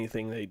with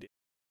anything they do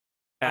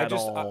at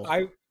all.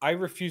 I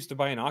refuse to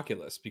buy an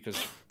Oculus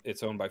because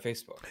it's owned by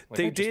Facebook. Like,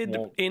 they did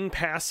in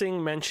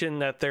passing mention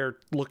that they're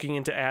looking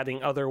into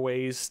adding other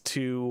ways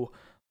to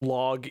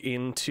log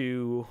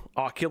into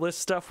Oculus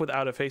stuff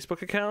without a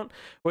Facebook account,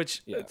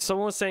 which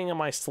someone was saying in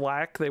my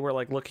Slack, they were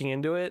like looking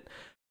into it,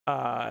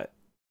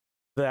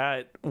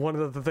 that one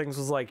of the things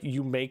was like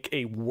you make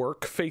a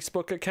work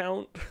Facebook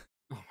account.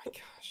 Oh my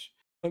gosh.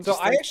 So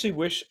I actually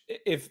wish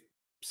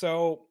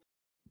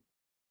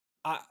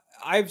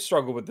I've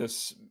struggled with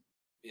this,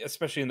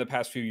 especially in the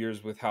past few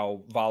years, with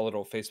how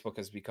volatile Facebook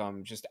has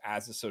become just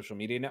as a social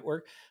media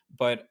network.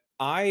 But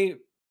I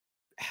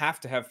have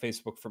to have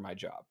Facebook for my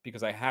job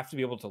because I have to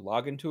be able to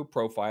log into a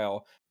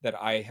profile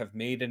that I have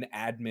made an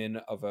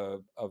admin of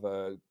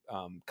a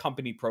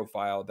company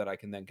profile that I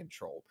can then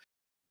control.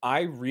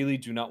 I really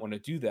do not want to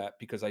do that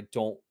because I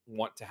don't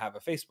want to have a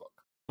Facebook.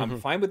 I'm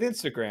fine with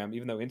Instagram,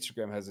 even though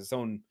Instagram has its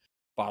own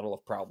bottle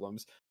of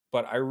problems,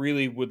 but I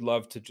really would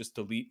love to just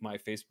delete my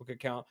Facebook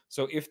account.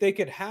 So if they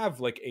could have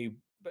like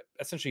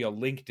essentially a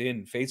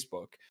LinkedIn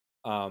Facebook,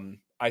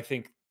 I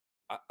think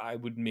I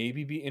would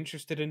maybe be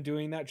interested in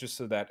doing that, just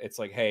so that it's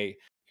like, hey,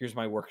 here's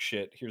my work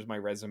shit, here's my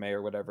resume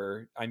or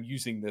whatever. I'm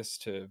using this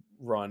to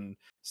run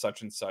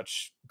such and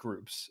such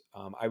groups.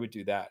 I would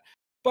do that.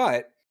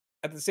 But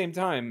at the same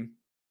time,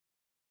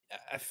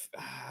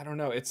 I don't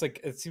know. It's like,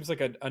 it seems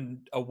like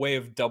a way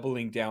of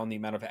doubling down the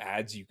amount of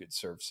ads you could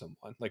serve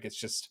someone. Like, it's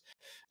just,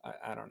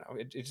 I don't know.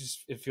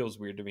 It feels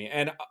weird to me.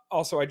 And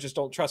also, I just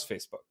don't trust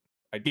Facebook.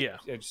 I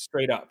just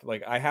straight up,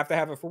 like, I have to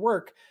have it for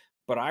work,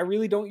 but I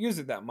really don't use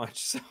it that much.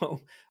 So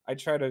I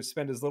try to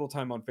spend as little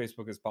time on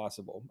Facebook as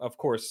possible. Of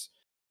course,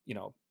 you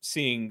know,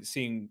 seeing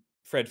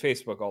Fred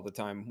Facebook all the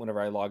time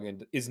whenever I log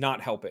in is not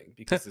helping,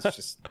 because it's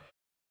just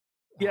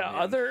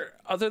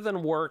other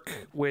than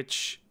work,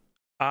 which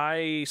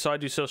I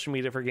do social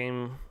media for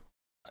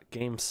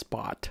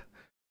GameSpot.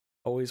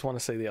 Always want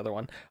to say the other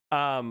one.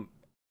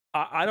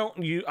 I don't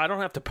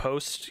have to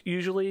post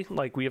usually.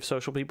 Like, we have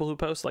social people who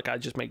post. Like, I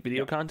just make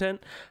video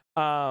content.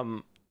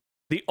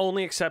 The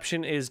only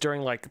exception is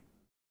during like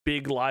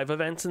big live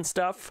events and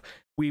stuff.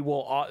 We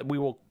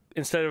will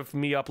instead of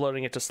me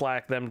uploading it to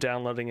Slack, them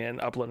downloading it and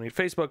uploading it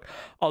to Facebook,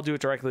 I'll do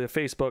it directly to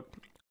Facebook.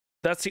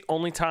 That's the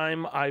only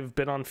time I've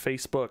been on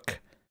Facebook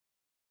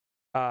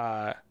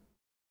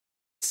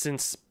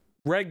since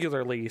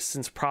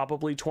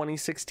probably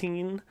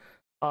 2016.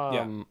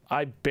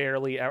 I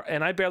barely go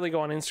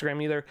on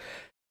Instagram either.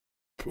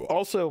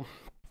 Also,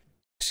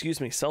 excuse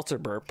me, seltzer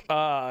burp.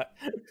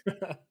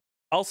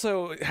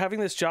 Also, having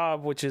this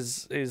job, which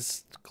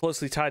is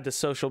closely tied to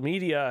social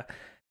media,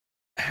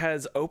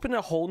 has opened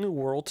a whole new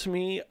world to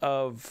me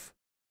of,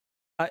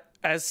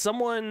 as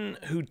someone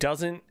who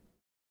doesn't,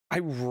 I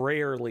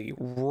rarely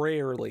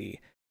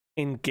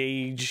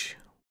engage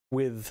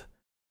with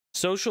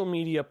social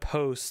media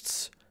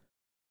posts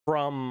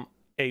from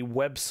a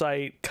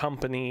website,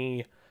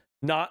 company,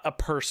 not a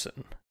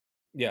person.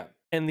 Yeah.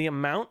 And the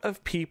amount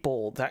of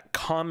people that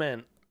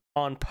comment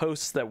on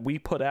posts that we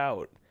put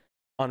out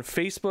on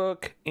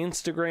Facebook,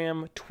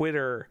 Instagram,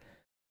 Twitter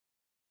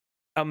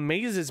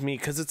amazes me,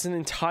 because it's an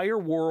entire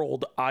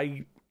world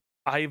I've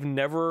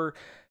never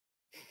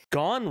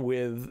gone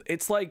with.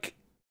 It's like,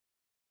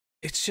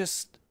 it's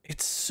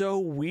so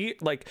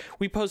weird. Like,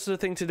 we posted a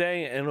thing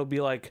today and it'll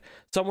be like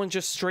someone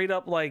just straight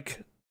up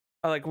like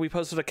we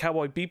posted a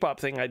Cowboy Bebop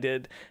thing I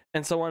did,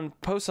 and someone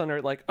posts under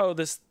it like, oh,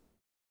 this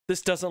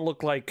doesn't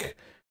look like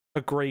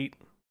a great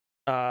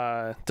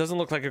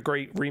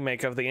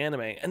remake of the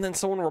anime. And then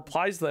someone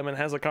replies to them and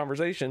has a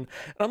conversation,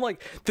 and I'm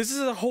like, this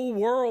is a whole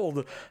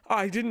world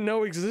I didn't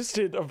know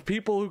existed of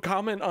people who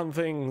comment on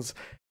things.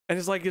 And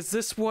it's like, is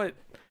this what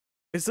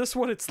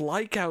it's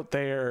like out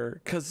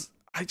there? Because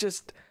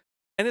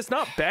and it's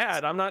not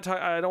bad.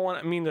 I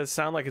don't mean to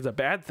sound like it's a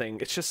bad thing.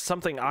 It's just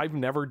something I've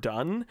never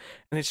done,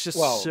 and it's just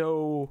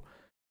so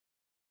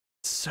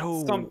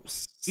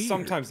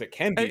sometimes it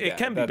can be bad. It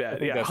can be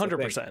bad. Yeah,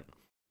 100%.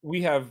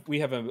 We have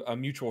a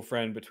mutual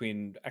friend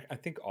between, I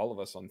think, all of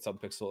us on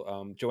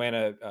Subpixel,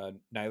 Joanna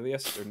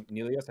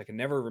Nelius. I can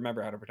never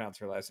remember how to pronounce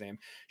her last name.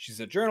 She's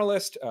a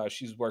journalist.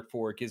 She's worked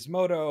for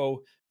Gizmodo.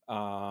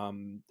 I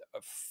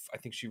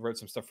think she wrote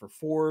some stuff for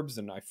Forbes,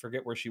 and I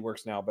forget where she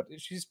works now, but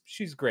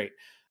she's great.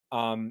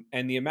 And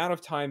the amount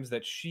of times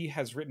that she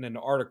has written an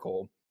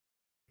article,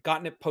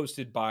 gotten it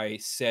posted by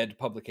said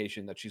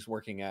publication that she's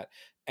working at,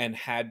 and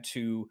had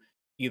to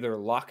either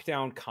lock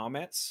down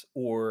comments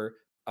or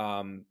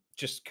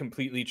just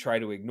completely try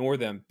to ignore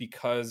them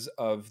because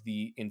of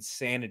the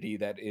insanity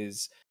that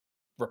is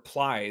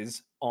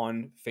replies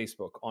on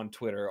Facebook, on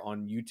Twitter,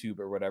 on YouTube,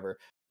 or whatever,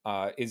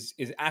 is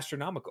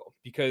astronomical.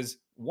 Because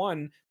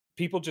one,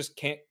 people just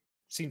can't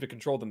seem to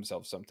control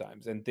themselves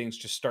sometimes, and things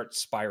just start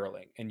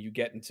spiraling, and you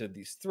get into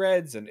these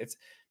threads, and it's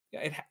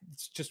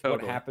just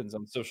what happens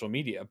on social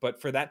media.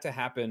 But for that to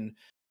happen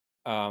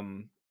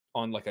on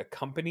like a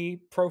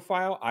company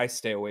profile, I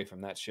stay away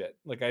from that shit.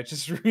 Like, I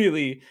just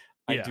really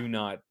I do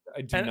not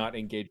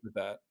engage with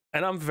that.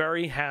 And I'm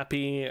very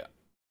happy.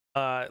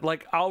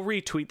 Like, I'll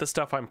retweet the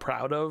stuff I'm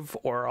proud of,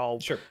 or I'll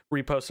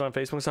repost it on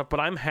Facebook and stuff, but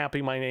I'm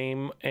happy my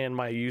name and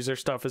my user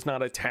stuff is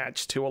not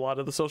attached to a lot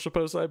of the social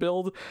posts I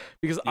build,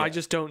 because I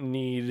just don't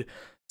need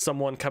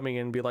someone coming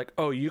in and be like,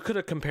 oh, you could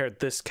have compared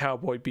this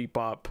Cowboy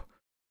Bebop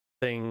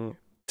thing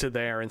to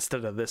there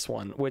instead of this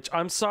one, which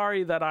I'm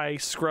sorry that I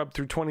scrubbed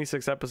through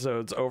 26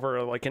 episodes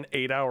over like an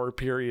 8-hour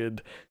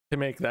period to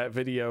make that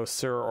video,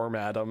 sir or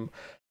madam.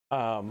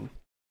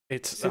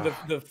 It's so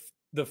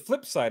the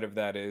flip side of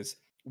that is,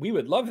 we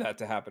would love that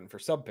to happen for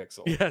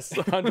Subpixel. Yes,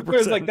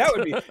 100%. Like, that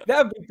would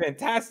be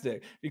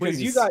fantastic, because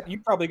Please. you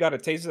probably got a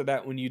taste of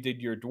that when you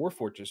did your Dwarf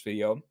Fortress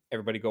video.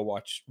 Everybody go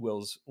watch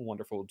Will's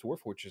wonderful Dwarf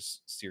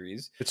Fortress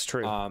series. It's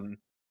true.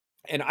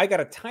 And I got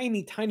a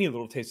tiny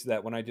little taste of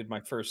that when I did my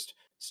first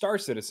Star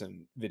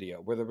Citizen video,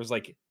 where there was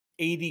like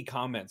 80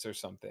 comments or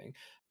something.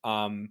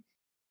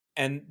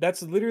 And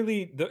that's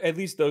literally at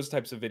least those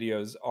types of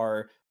videos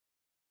are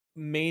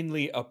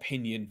mainly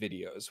opinion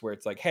videos, where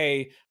it's like,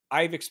 hey,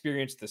 I've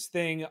experienced this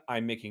thing,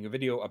 I'm making a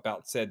video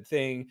about said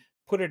thing,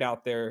 put it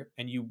out there,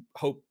 and you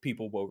hope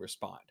people will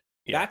respond.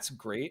 That's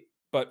great.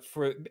 But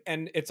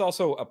and it's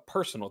also a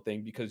personal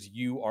thing, because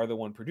you are the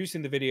one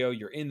producing the video,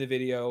 you're in the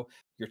video,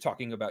 you're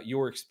talking about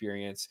your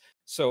experience.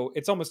 So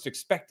it's almost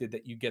expected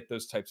that you get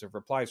those types of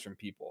replies from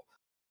people.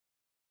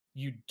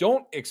 You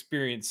don't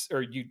experience,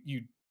 or you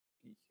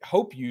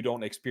hope you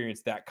don't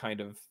experience that kind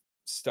of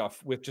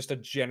stuff with just a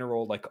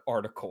general like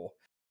article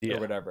or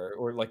whatever,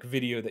 or like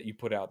video that you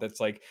put out that's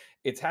like,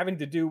 it's having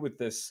to do with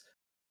this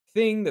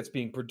thing that's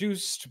being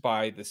produced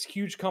by this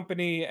huge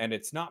company, and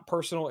it's not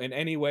personal in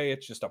any way,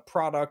 it's just a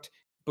product,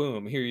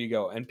 boom, here you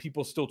go, and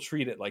people still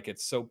treat it like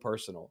it's so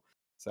personal.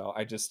 So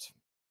I just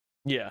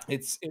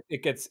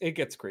it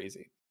gets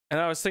crazy. And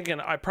I was thinking,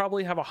 I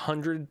probably have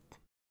 100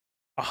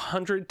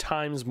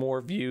 times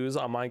more views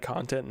on my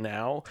content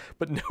now,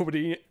 but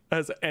nobody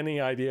has any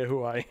idea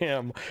who I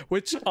am,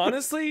 which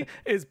honestly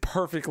is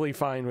perfectly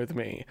fine with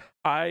me.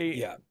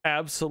 I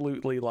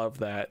absolutely love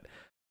that.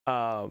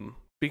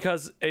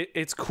 because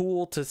it's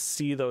cool to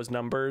see those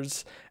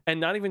numbers, and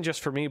not even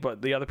just for me,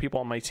 but the other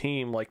people on my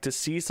team, like to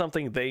see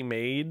something they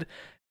made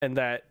and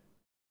that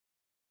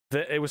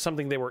it was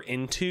something they were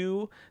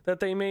into that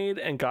they made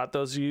and got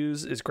those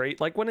views is great.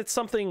 Like when it's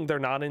something they're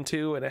not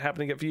into and it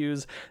happened to get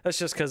views, that's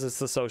just because it's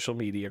the social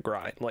media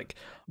grind. Like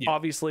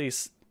obviously,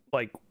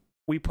 like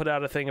we put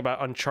out a thing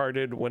about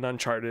Uncharted when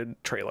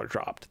Uncharted trailer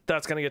dropped.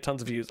 That's gonna get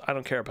tons of views. I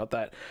don't care about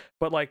that.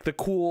 But like the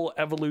cool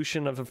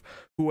evolution of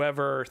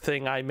whoever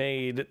thing I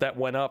made that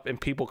went up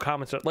and people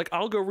commented, like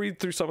I'll go read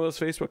through some of those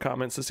Facebook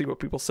comments to see what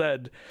people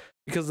said,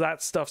 because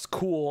that stuff's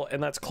cool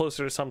and that's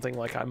closer to something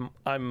like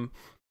I'm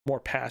more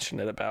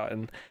passionate about,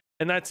 and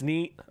that's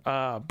neat.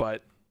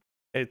 But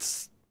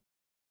it's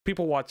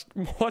people watch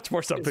more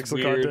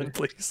Subpixel content,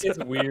 please. It's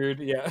weird.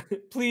 Yeah.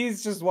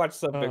 Please just watch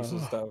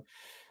Subpixel stuff.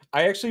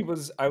 I actually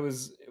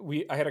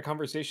I had a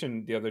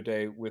conversation the other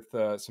day with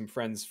some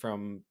friends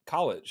from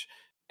college,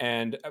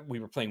 and we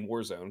were playing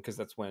Warzone because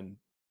that's when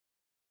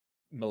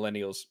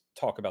millennials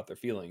talk about their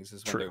feelings,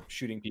 is when they're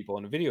shooting people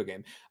in a video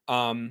game.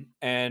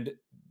 And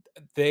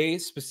they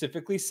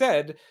specifically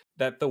said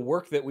that the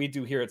work that we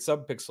do here at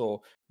Subpixel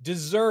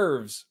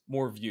deserves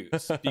more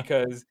views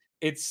because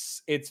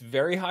it's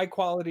very high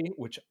quality,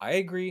 which I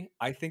agree.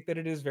 I think that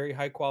it is very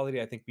high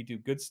quality. I think we do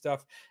good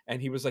stuff.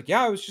 And he was like,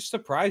 yeah, I was just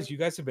surprised you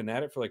guys have been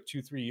at it for like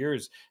 2-3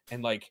 years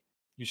and like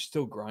you're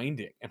still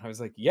grinding. And I was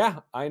like,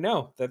 yeah, I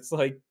know. That's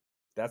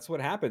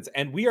what happens.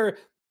 And we are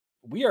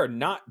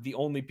not the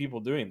only people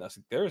doing this.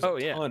 There's a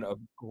ton of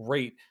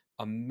great,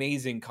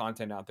 amazing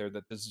content out there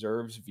that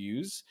deserves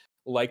views,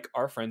 like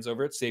our friends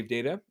over at Save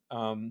Data.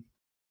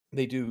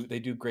 They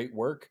do great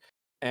work,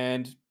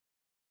 and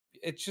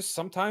it's just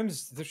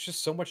sometimes there's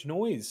just so much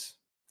noise.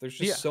 There's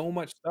just so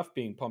much stuff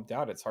being pumped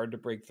out. It's hard to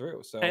break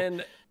through. So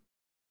and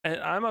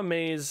I'm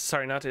amazed,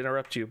 sorry not to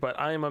interrupt you, but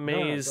I'm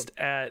amazed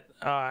at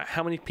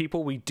how many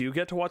people we do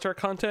get to watch our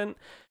content,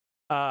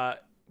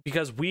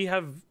 because we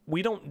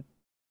don't,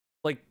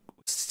 like,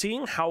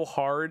 seeing how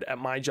hard at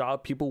my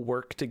job people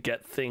work to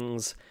get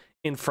things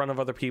in front of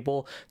other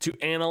people, to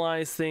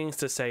analyze things,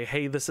 to say,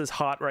 hey, this is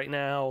hot right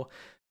now,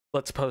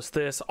 let's post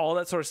this, all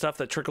that sort of stuff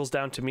that trickles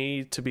down to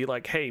me to be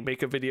like, hey,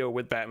 make a video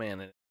with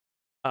Batman in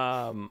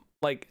it.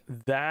 Like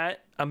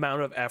that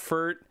amount of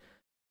effort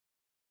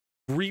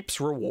reaps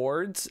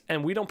rewards,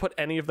 and we don't put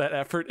any of that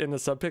effort into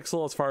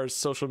Subpixel as far as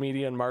social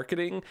media and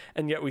marketing,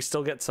 and yet we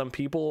still get some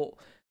people.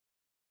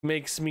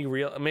 Makes me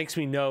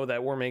know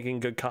that we're making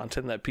good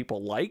content that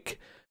people like,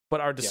 but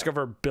our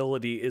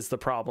discoverability is the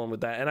problem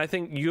with that. And I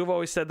think you've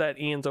always said that,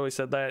 Ian's always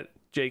said that,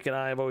 Jake and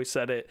I have always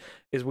said it,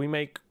 is we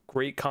make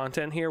great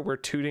content here. We're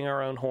tooting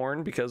our own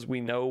horn because we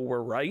know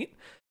we're right,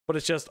 but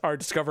it's just our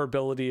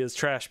discoverability is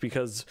trash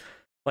because,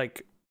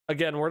 like,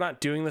 again, we're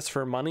not doing this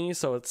for money,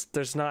 so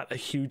there's not a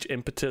huge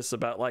impetus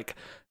about, like,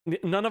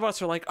 none of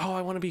us are like, oh,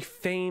 I want to be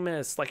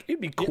famous. Like,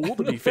 it'd be cool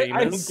to be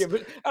famous.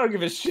 I don't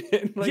give a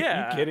shit. Like,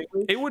 yeah, are you kidding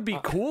me? It would be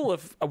cool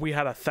if we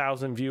had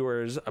 1,000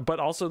 viewers, but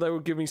also that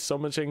would give me so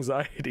much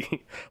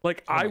anxiety.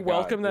 Like, I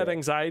welcome that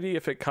anxiety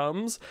if it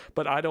comes,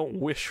 but I don't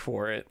wish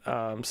for it.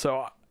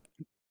 So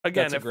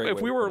again,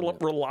 if we were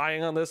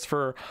relying on this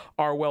for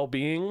our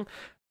well-being,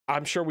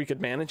 I'm sure we could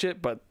manage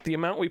it, but the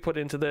amount we put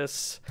into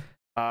this,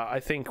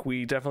 I think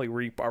we definitely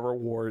reap our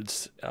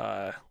rewards,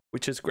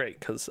 which is great,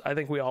 because I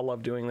think we all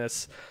love doing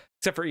this,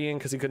 except for Ian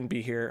because he couldn't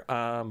be here.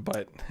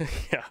 But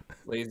yeah,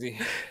 lazy.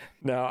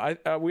 No,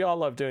 we all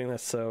love doing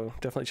this, so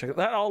definitely check it.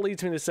 That all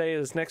leads me to say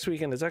is next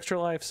weekend is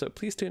Extra Life, so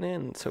please tune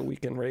in so we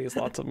can raise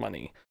lots of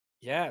money.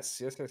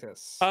 Yes.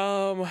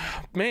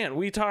 Man,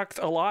 we talked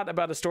a lot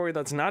about a story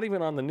that's not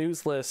even on the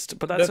news list,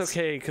 but that's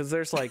okay because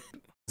there's like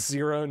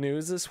zero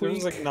news this week.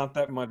 There's like not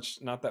that much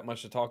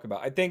to talk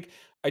about. I think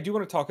I do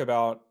want to talk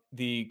about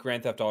the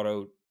Grand Theft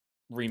Auto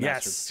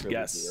remastered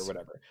trilogy or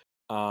whatever.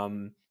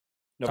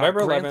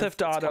 November 11th, Grand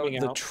Theft Auto,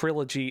 the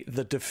trilogy,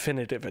 the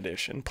definitive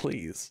edition,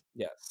 please.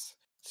 Yes.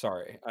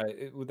 Sorry.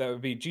 That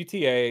would be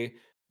GTA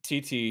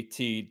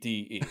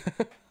TTTDE.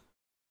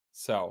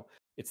 So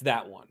it's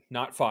that one,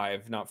 not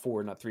 5, not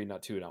 4, not 3,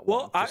 not 2, not 1.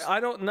 Well,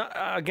 I don't know.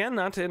 Again,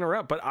 not to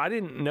interrupt, but I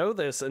didn't know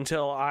this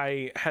until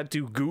I had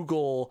to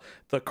Google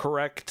the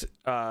correct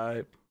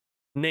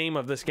name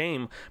of this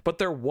game. But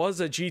there was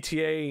a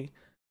GTA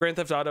Grand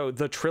Theft Auto,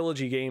 the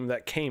trilogy game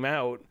that came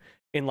out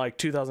in like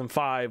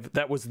 2005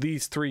 that was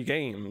these 3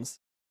 games.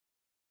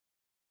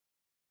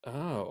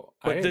 Oh,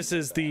 but this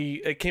is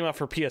it came out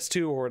for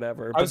PS2 or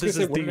whatever, but this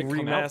is the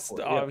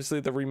remastered,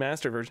 obviously the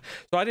remastered version.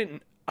 So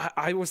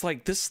I was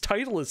like, this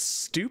title is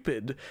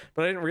stupid,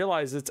 but I didn't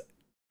realize it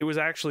was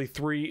actually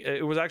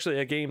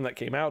a game that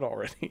came out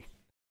already.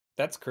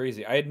 That's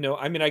crazy. I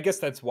mean, I guess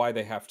that's why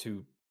they have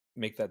to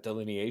make that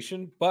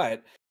delineation,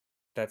 but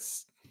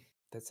that's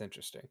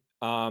interesting.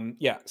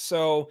 Yeah,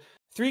 so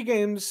 3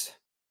 games,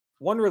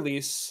 1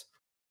 release.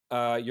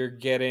 You're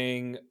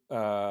getting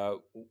 3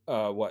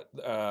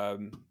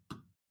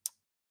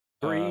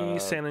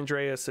 San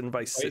Andreas and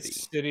Vice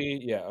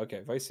City. Yeah,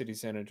 okay. Vice City,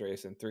 San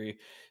Andreas, and 3.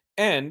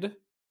 And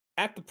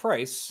at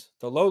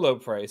the low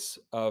price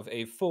of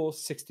a full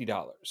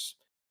 $60.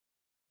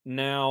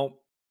 Now,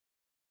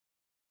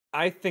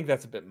 I think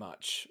that's a bit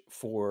much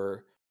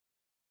for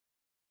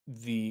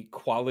the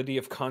quality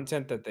of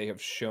content that they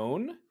have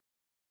shown,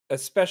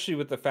 especially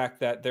with the fact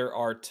that there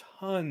are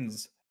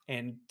tons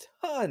and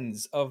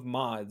tons of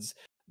mods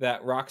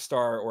that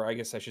Rockstar, or I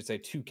guess I should say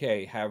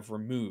 2K, have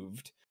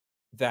removed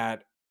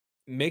that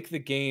make the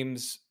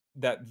games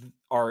that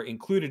are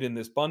included in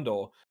this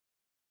bundle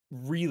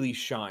really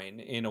shine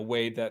in a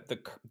way that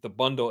the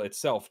bundle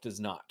itself does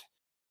not,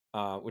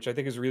 which I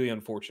think is really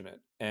unfortunate.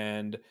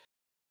 And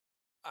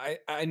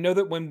I know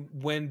that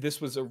when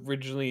this was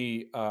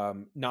originally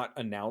not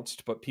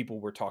announced, but people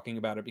were talking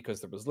about it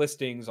because there was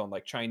listings on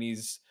like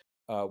Chinese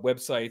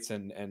websites,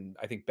 and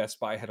I think Best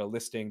Buy had a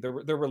listing.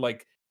 There were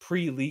like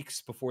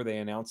pre-leaks before they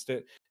announced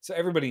it, so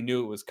everybody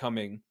knew it was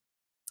coming.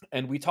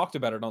 And we talked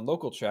about it on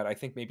local chat, I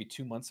think maybe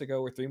 2 months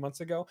ago or 3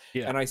 months ago,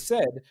 Yeah. and I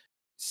said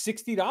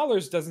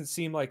 $60 doesn't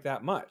seem like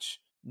that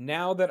much.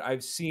 Now that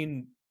I've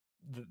seen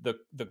the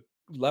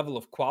level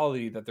of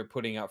quality that they're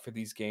putting out for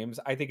these games,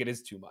 I think it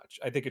is too much.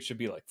 I think it should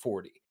be like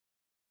 40,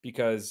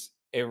 because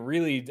it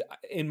really,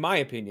 in my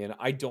opinion,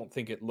 I don't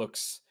think it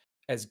looks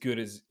as good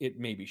as it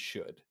maybe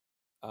should.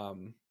 But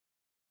that's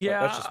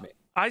Yeah, just me.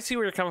 I see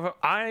where you're coming from.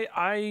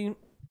 I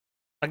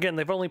again,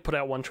 they've only put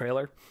out one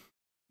trailer.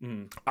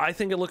 I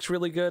think it looks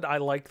really good. I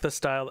like the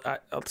style.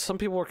 Some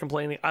people were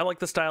complaining. I like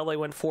the style they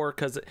went for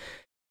because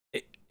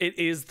it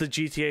is the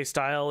GTA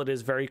style. It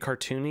is very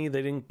cartoony.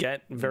 They didn't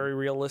get very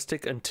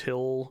realistic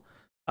until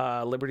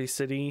Liberty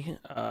City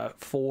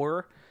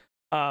 4.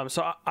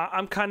 So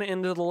I'm kind of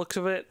into the looks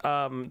of it.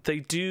 They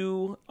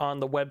do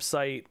on the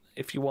website,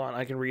 if you want,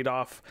 I can read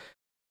off.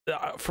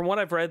 From what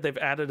I've read, they've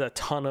added a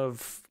ton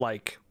of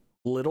like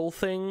little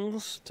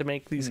things to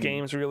make these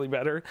games really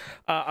better.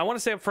 I want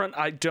to say up front,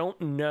 I don't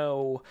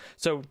know.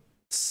 So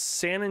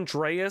San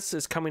Andreas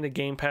is coming to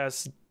Game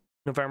Pass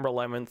November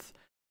 11th.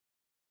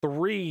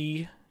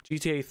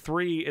 GTA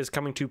 3 is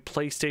coming to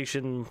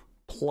PlayStation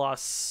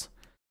Plus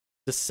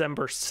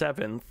December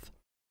 7th.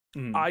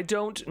 I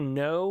don't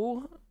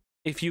know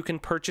if you can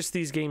purchase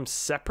these games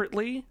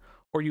separately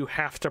or you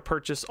have to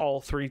purchase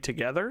all three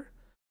together.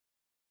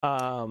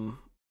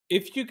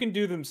 If you can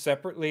do them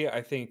separately,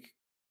 I think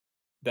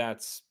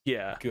that's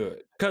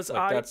good. Because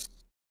like,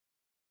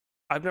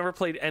 I've never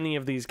played any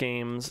of these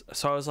games,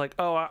 so I was like,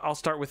 oh, I'll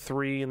start with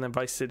 3 and then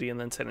Vice City and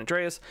then San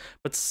Andreas.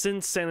 But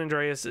since San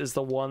Andreas is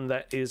the one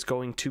that is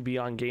going to be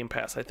on Game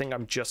Pass, I think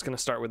I'm just going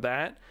to start with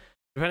that.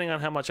 Depending on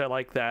how much I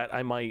like that,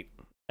 I might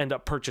end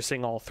up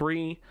purchasing all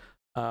 3.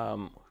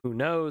 Who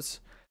knows?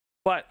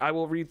 But I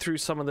will read through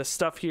some of this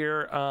stuff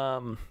here.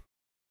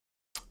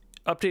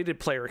 Updated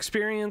player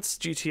experience,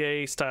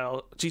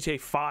 GTA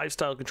 5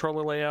 style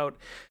controller layout,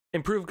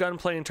 improved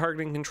gunplay and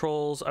targeting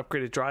controls,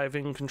 upgraded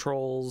driving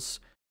controls.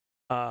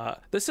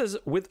 This is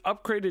with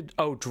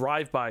upgraded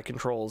drive-by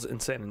controls in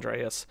San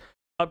Andreas,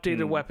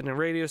 updated weapon and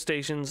radio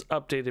stations,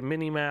 updated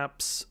mini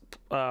maps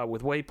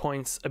with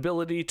waypoints,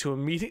 ability to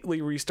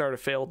immediately restart a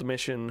failed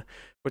mission,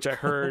 which I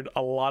heard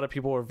a lot of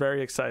people were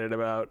very excited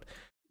about.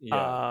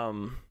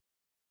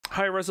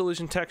 High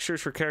resolution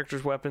textures for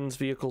characters, weapons,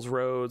 vehicles,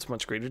 roads,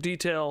 much greater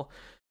detail,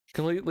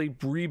 completely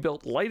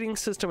rebuilt lighting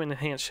system and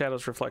enhanced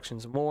shadows,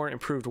 reflections, and more,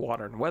 improved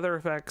water and weather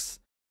effects,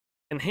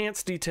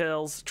 enhanced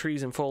details,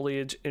 trees and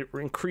foliage,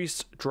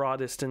 increased draw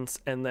distance,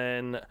 and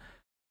then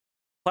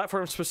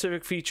platform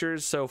specific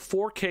features. So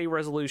 4K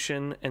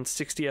resolution and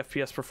 60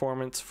 FPS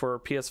performance for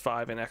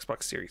PS5 and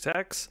Xbox Series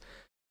X,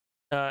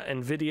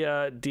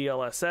 NVIDIA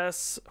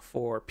DLSS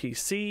for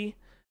PC,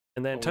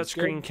 and then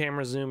touchscreen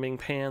camera zooming,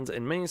 pans,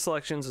 and menu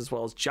selections, as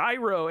well as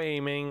gyro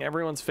aiming,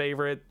 everyone's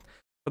favorite,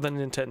 for the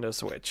Nintendo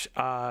Switch.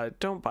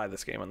 Don't buy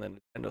this game on the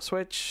Nintendo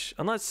Switch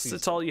unless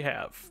it's all you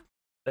have.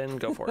 Then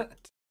go for it.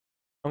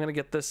 I'm gonna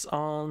get this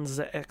on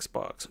the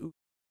Xbox. Ooh,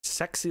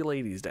 sexy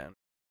ladies down.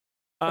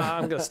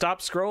 I'm gonna stop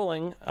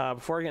scrolling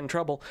before I get in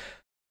trouble.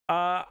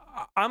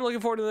 I'm looking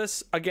forward to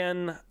this.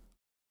 Again,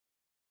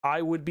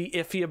 I would be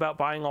iffy about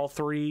buying all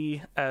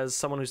 3 as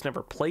someone who's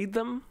never played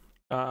them.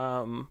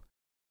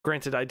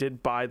 Granted, I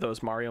did buy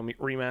those Mario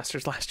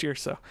remasters last year,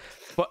 so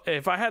but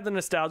if I had the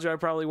nostalgia, I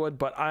probably would.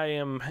 But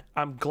I'm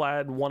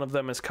glad one of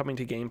them is coming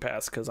to Game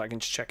Pass because I can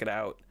just check it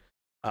out.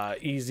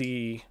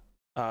 Easy.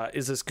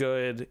 Is this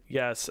good?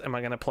 Yes. Am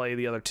I gonna play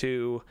the other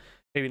 2?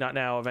 Maybe not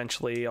now.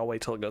 Eventually, I'll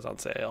wait till it goes on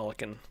sale. I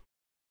can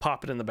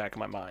pop it in the back of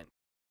my mind.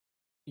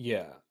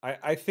 Yeah,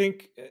 I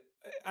think.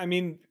 I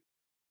mean,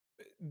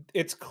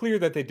 it's clear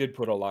that they did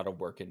put a lot of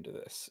work into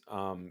this,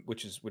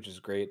 which is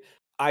great.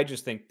 I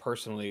just think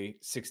personally,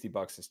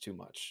 $60 is too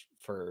much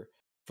for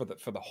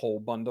the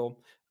whole bundle.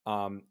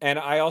 And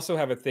I also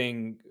have a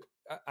thing.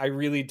 I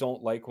really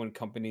don't like when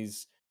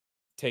companies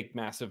take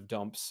massive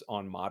dumps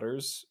on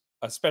modders,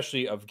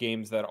 especially of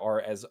games that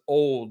are as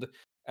old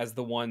as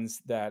the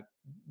ones that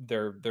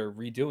they're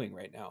redoing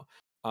right now.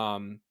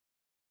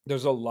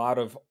 There's a lot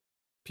of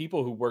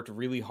people who worked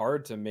really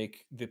hard to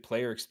make the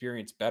player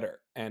experience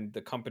better, and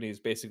the company is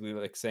basically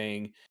like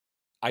saying,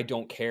 I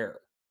don't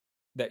care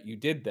that you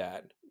did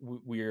that.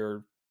 We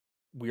are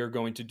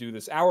going to do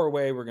this our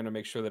way. We're going to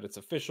make sure that it's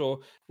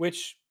official,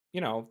 which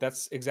you know,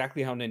 that's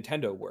exactly how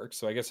Nintendo works.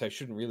 So I guess I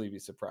shouldn't really be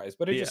surprised.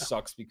 But it Yeah. just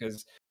sucks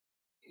because,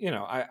 you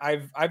know,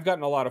 I've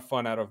gotten a lot of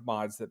fun out of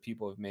mods that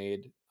people have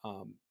made,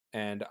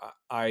 and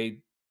I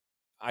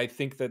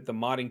think that the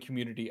modding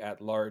community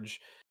at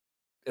large,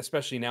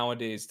 especially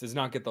nowadays, does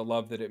not get the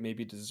love that it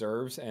maybe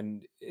deserves,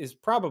 and is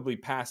probably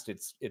past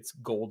its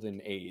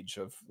golden age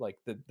of like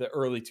the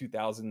early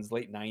 2000s,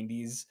 late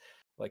 90s.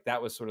 Like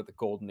that was sort of the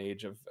golden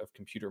age of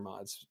computer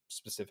mods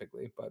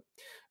specifically. But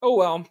oh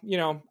well, you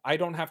know, I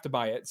don't have to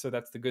buy it, so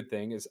that's the good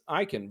thing, is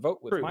I can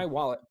vote with True. my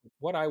wallet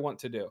what I want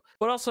to do.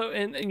 But also,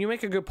 and you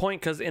make a good point,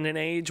 because in an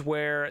age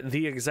where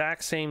the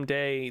exact same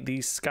day the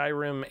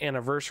Skyrim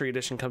Anniversary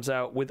Edition comes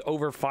out with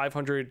over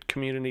 500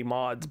 community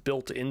mods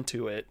built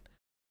into it,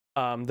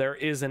 there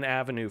is an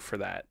avenue for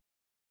that.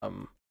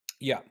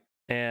 Yeah.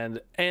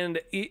 And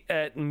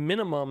at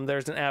minimum,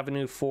 there's an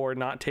avenue for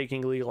not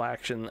taking legal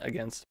action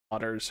against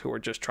modders who are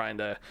just trying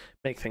to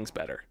make things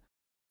better.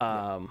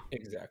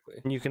 Exactly.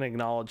 And you can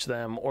acknowledge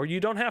them, or you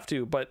don't have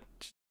to, but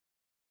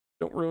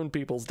don't ruin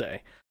people's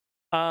day.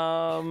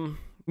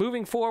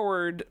 Moving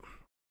forward,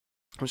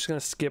 I'm just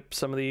gonna skip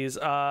some of these.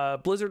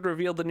 Blizzard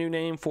revealed the new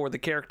name for the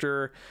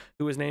character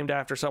who was named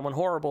after someone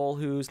horrible,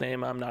 whose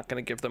name I'm not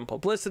gonna give them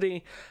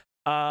publicity.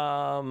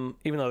 Even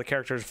though the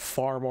character is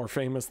far more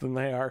famous than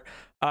they are.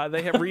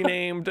 They have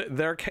renamed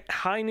their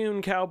High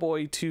Noon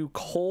Cowboy to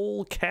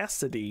Cole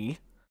Cassidy.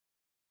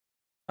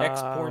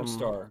 Ex-porn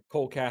star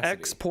Cole Cassidy.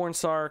 Ex-porn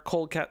star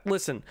Cole Cassidy.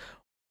 Listen,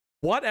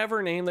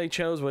 whatever name they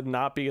chose would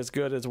not be as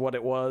good as what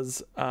it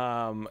was.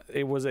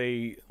 It was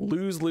a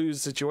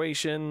lose-lose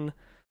situation,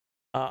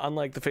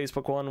 unlike the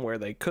Facebook one where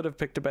they could have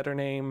picked a better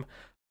name.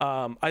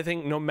 I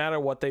think no matter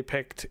what they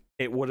picked,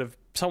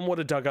 someone would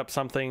have dug up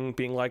something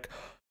being like,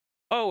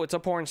 oh, it's a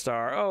porn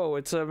star. Oh,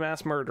 it's a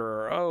mass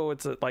murderer. Oh,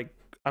 it's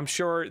I'm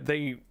sure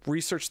they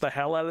researched the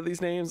hell out of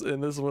these names,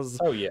 and this was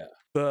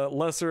the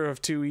lesser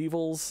of two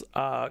evils.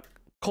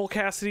 Cole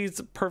Cassidy's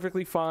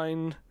perfectly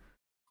fine.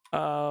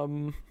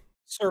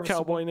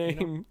 Cowboy name,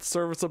 you know?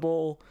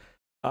 Serviceable.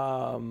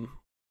 I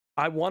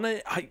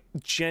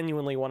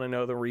genuinely want to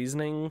know the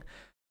reasoning,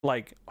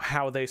 like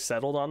how they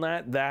settled on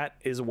that. That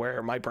is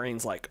where my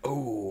brain's like,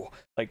 oh,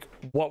 like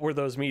what were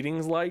those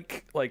meetings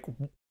like? Like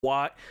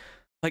what?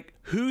 Like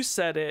who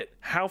said it?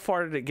 How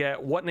far did it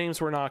get? What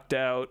names were knocked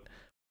out?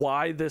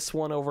 Why this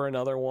one over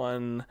another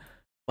one?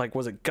 Like,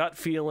 was it gut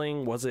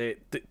feeling? Was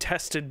it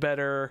tested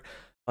better?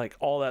 Like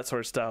all that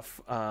sort of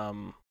stuff.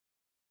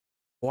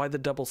 Why the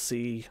double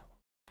C?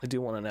 I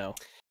do want to know.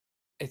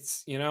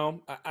 It's, you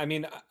know, I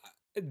mean,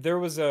 there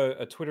was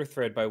a Twitter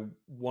thread by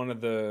one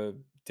of the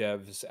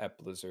devs at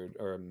Blizzard,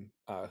 or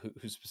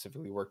who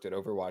specifically worked at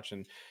Overwatch,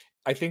 and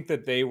I think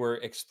that they were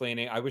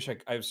explaining. I wish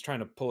I was trying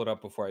to pull it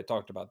up before I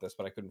talked about this,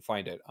 but I couldn't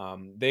find it.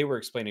 They were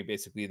explaining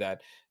basically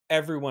that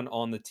everyone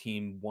on the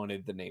team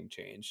wanted the name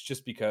change,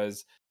 just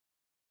because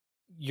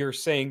you're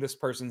saying this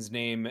person's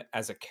name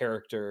as a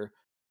character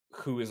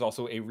who is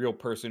also a real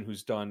person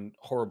who's done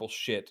horrible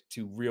shit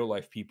to real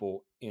life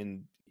people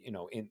in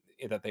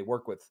that they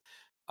work with.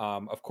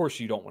 Of course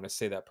you don't want to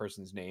say that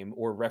person's name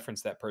or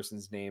reference that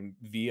person's name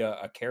via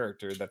a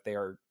character that they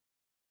are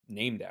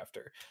named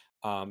after.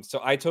 So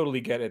I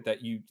totally get it that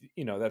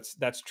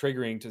that's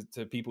triggering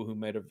to people who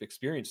might have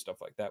experienced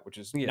stuff like that, which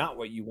is not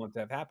what you want to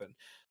have happen.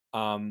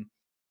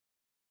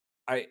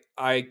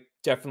 I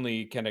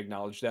definitely can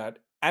acknowledge that.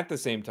 At the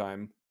same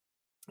time,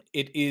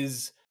 it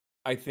is,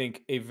 I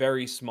think, a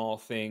very small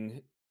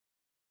thing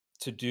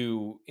to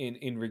do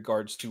in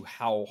regards to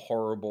how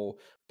horrible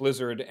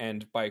Blizzard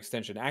and by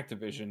extension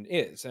Activision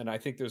is. And I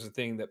think there's a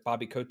thing that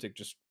Bobby Kotick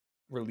just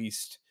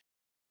released,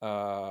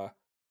 a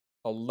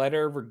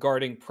letter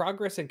regarding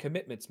progress and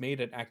commitments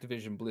made at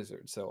Activision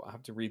Blizzard. So I'll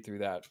have to read through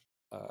that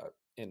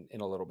in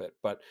a little bit.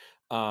 But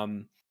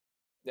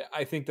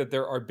I think that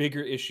there are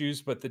bigger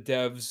issues, but the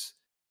devs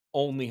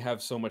only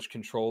have so much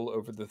control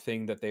over the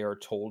thing that they are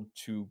told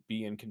to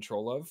be in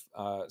control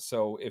of.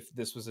 So if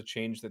this was a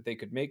change that they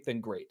could make, then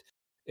great.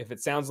 If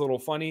it sounds a little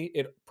funny,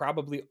 it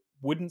probably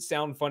wouldn't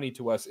sound funny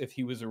to us if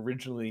he was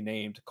originally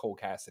named Cole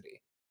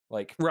Cassidy.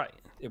 Like, right,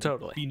 it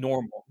totally would be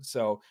normal.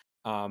 So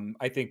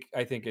I think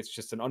it's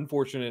just an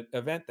unfortunate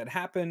event that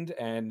happened,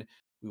 and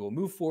we will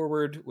move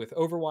forward with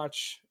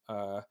Overwatch.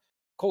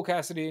 Cole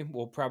Cassidy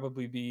will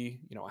probably be,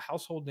 a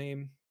household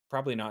name.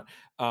 Probably not.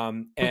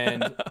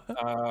 And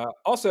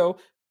also,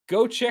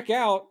 go check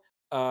out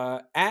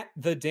at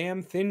the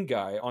damn thin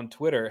guy on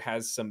Twitter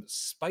has some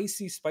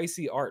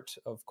spicy art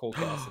of Cole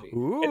Cassidy.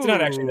 It's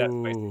not actually that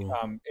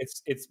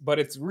spicy. But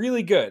it's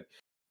really good.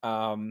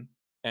 And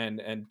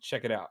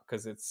check it out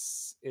because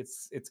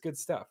it's good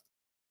stuff.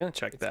 I'm gonna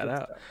check that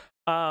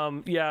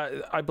out.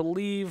 Yeah, I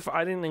believe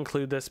I didn't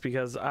include this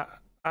because I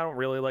don't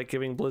really like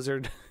giving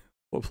Blizzard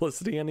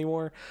publicity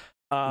anymore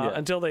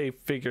until they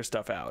figure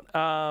stuff out.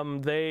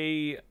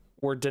 They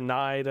were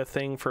denied a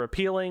thing for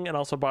appealing, and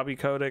also Bobby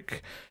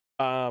Kotick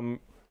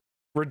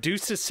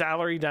reduced his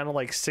salary down to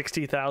like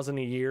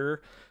 $60,000 a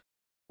year,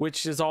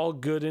 which is all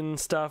good and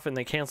stuff, and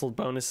they canceled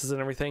bonuses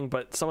and everything.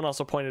 But someone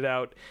also pointed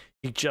out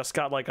he just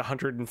got like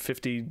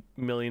 $150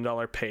 million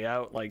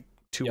payout like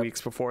 2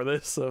 weeks before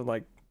this, so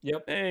like,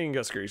 yep, you can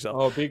go screw yourself.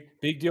 Oh,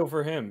 big deal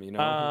for him, you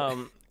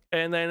know.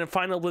 And then in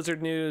final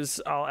Blizzard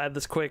news, I'll add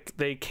this quick.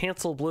 They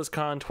canceled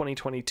BlizzCon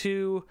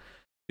 2022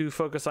 to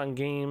focus on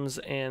games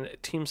and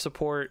team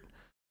support.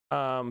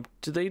 Do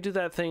they do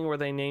that thing where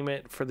they name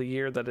it for the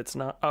year that it's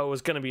not? Oh, it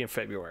was going to be in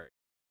February.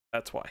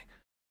 That's why.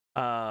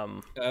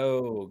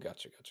 Oh,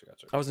 gotcha.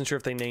 I wasn't sure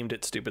if they named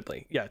it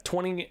stupidly. Yeah,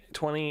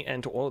 2020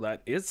 and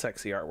that is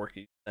sexy artwork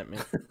you sent me.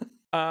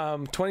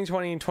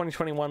 2020 and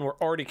 2021 were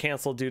already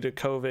canceled due to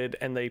COVID,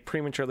 and they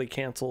prematurely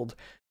canceled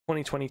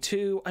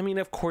 2022. I mean,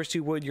 of course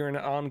you would. You're in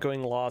an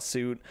ongoing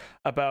lawsuit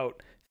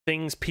about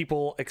things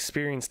people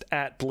experienced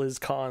at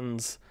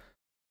BlizzCons,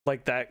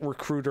 like that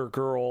recruiter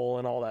girl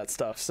and all that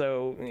stuff.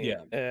 So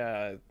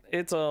yeah,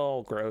 it's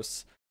all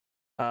gross.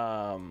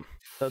 So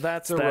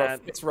that's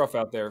that. It's rough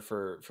out there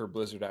for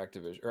Blizzard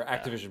Activision, or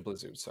Activision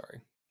Blizzard,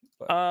 sorry.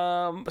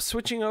 But.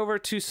 Switching over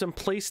to some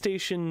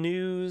PlayStation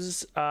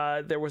news.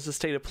 There was a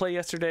state of play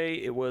yesterday.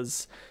 It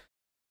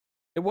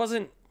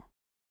wasn't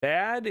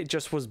bad. It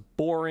just was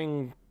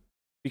boring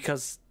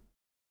because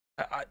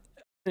I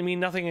mean,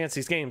 nothing against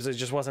these games. It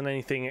just wasn't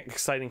anything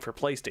exciting for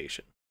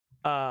PlayStation.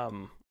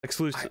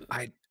 Exclusive.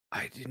 I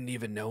didn't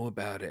even know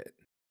about it.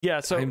 Yeah,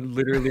 so I'm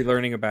literally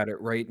learning about it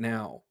right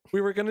now.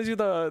 We were gonna do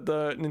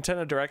the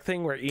Nintendo Direct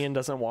thing where Ian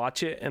doesn't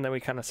watch it, and then we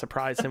kind of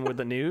surprise him with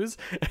the news.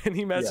 And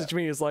he messaged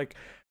me, he's like,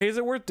 "Hey, is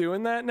it worth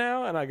doing that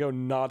now?" And I go,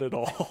 "Not at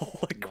all."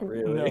 Like,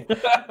 really?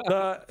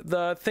 No.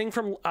 The thing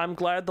from I'm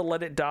glad the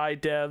Let It Die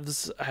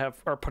devs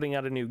are putting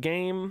out a new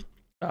game.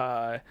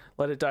 Let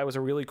It Die was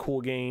a really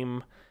cool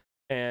game,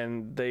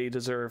 and they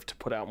deserve to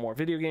put out more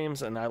video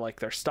games, and I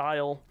like their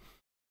style.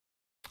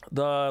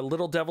 The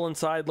Little Devil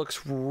Inside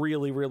looks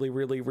really, really,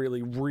 really,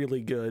 really,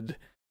 really good.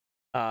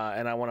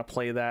 And I want to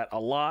play that a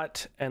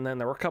lot. And then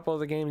there were a couple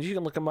other games. You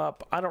can look them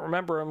up. I don't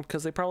remember them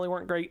because they probably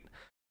weren't great.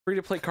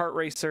 Free-to-play kart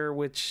racer,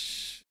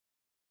 which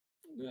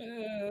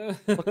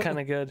looked kind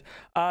of good.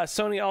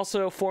 Sony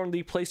also formed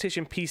the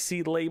PlayStation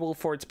PC label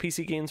for its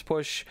PC games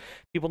push.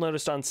 People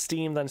noticed on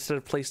Steam that instead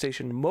of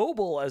PlayStation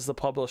Mobile as the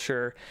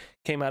publisher,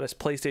 came out as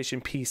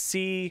PlayStation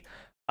PC.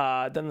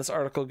 Then this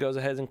article goes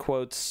ahead and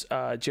quotes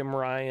Jim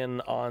Ryan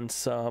on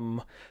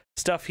some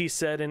stuff he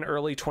said in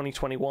early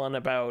 2021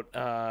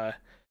 about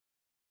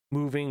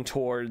moving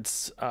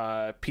towards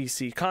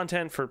PC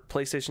content for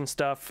PlayStation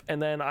stuff.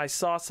 And then I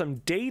saw some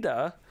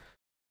data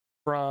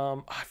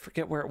from, I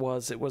forget where it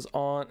was. It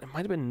might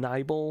have been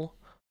Nibel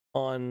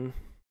on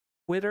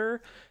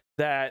Twitter,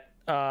 that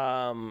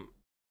the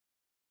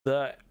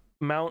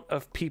amount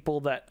of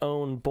people that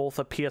own both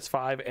a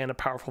PS5 and a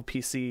powerful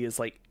PC is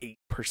like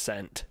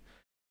 8%.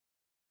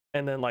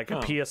 And then like a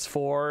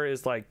PS4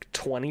 is like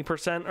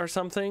 20% or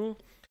something.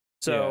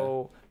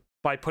 So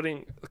by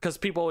putting, because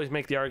people always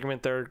make the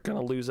argument they're going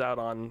to lose out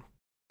on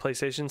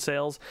PlayStation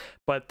sales,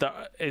 but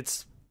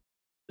it's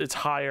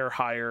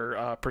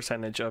higher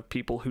percentage of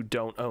people who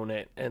don't own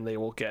it, and they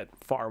will get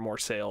far more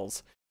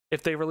sales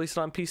if they release it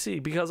on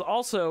PC, because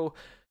also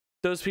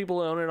those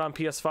people who own it on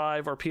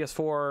PS5 or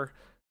PS4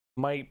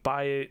 might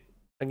buy it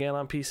again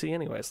on PC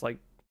anyways, like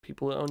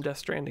people who own Death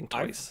Stranding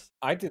twice.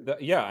 I did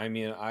that. Yeah, I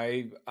mean,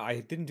 I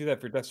didn't do that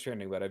for Death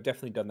Stranding, but I've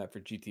definitely done that for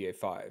GTA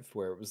 5,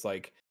 where it was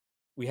like,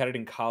 we had it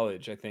in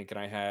college, I think, and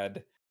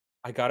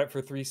I got it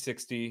for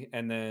 360,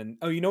 and then,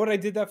 oh, you know what I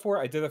did that for?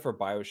 I did that for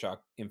BioShock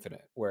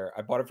Infinite, where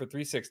I bought it for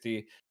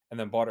 360 and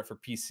then bought it for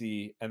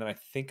PC, and then I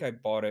think I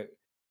bought it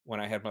when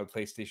I had my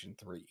PlayStation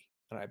 3,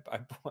 and I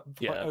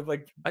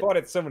bought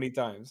it so many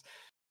times.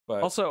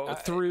 But also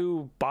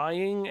through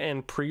buying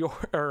and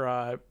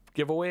pre-order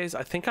giveaways,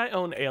 I think I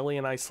own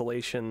Alien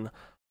Isolation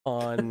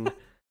on I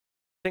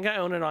think I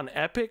own it on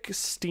Epic,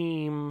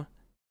 Steam,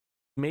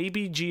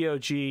 maybe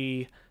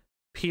GOG,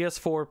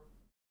 PS4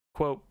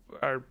 quote,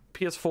 or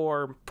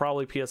PS4,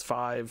 probably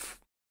PS5,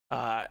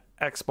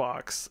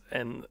 Xbox,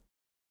 and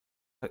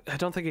I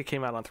don't think it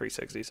came out on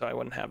 360, so I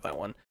wouldn't have that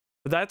one.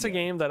 But that's a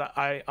game that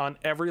I, on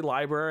every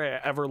library I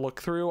ever look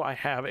through, I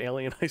have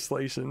Alien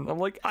Isolation. I'm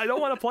like, I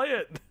don't want to play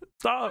it.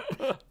 Stop.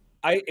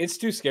 It's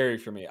too scary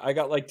for me. I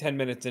got like 10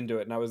 minutes into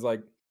it, and I was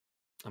like,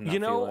 I'm not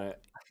feeling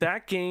it.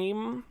 That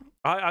game,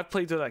 I've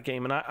played through that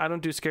game, and I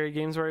don't do scary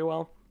games very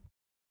well.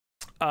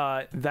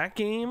 That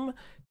game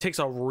takes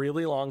a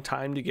really long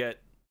time to get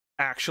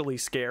actually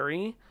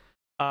scary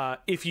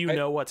if you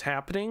know what's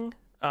happening.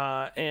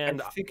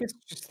 And I think it's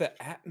just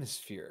the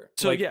atmosphere.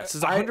 So yes,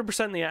 it's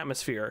 100% in the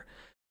atmosphere.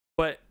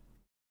 But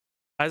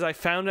as I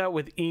found out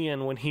with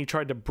Ian when he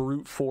tried to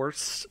brute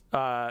force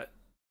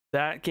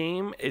that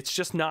game, it's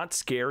just not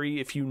scary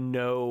if you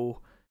know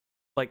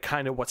like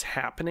kind of what's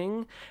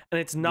happening.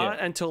 And it's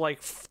not until like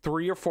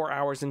 3 or 4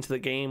 hours into the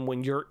game,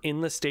 when you're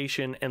in the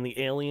station and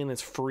the alien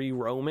is free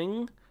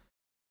roaming,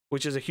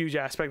 which is a huge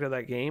aspect of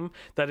that game,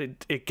 that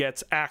it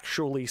gets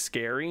actually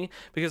scary.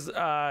 Because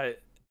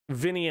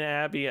Vinny and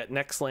Abby at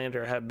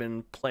Nextlander have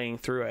been playing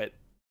through it,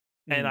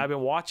 and I've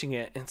been watching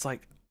it, and it's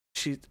like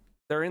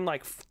they're in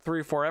like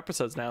 3 or 4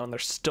 episodes now, and they're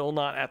still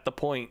not at the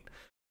point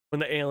when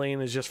the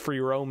alien is just free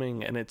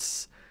roaming, and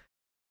it's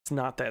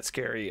not that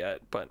scary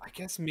yet. But I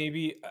guess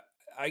maybe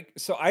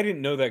I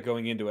didn't know that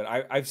going into it.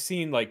 I've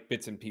seen like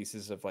bits and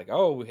pieces of like,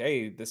 oh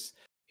hey, this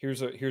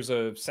here's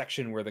a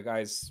section where the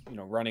guy's, you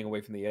know, running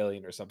away from the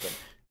alien or something.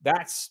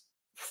 That's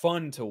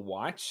fun to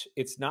watch.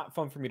 It's not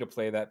fun for me to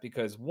play that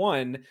because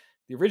one,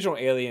 the original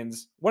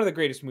Aliens, one of the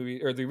greatest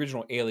movies, or the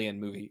original Alien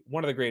movie,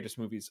 one of the greatest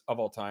movies of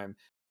all time,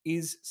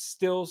 is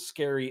still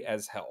scary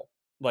as hell.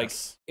 Like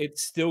Yes. it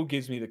still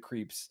gives me the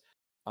creeps.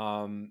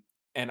 Um,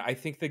 and I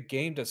think the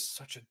game does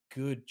such a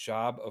good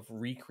job of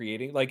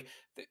recreating like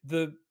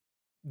the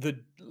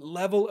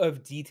level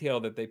of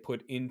detail that they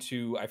put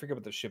into, I forget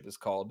what the ship is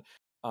called,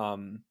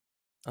 um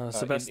in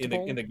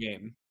Sebastopol. the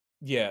game.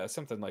 Yeah,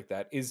 something like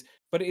that is,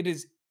 but it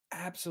is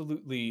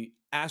absolutely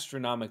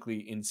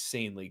astronomically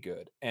insanely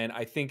good. And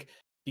I think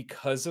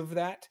because of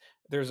that,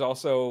 there's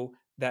also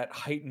that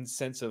heightened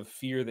sense of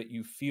fear that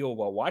you feel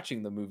while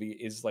watching the movie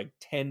is like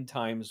 10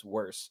 times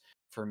worse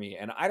for me.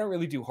 And I don't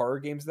really do horror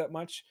games that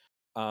much.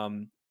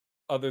 Um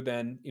other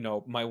than, you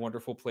know, my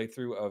wonderful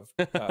playthrough of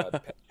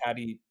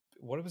Patty,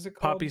 what was it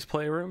called? Poppy's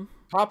Playroom.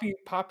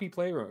 Poppy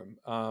Playroom,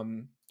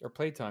 or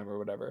Playtime or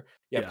whatever.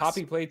 Yeah, Yes.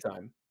 Poppy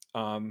Playtime.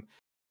 Um,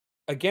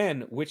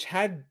 again, which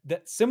had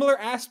that similar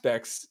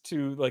aspects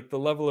to like the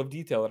level of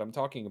detail that I'm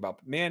talking about.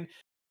 But man,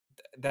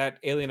 that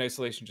Alien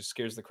Isolation just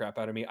scares the crap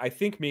out of me. I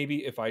think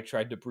maybe if I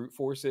tried to brute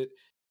force it,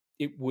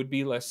 it would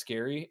be less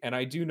scary. And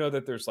I do know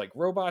that there's like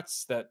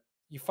robots that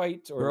you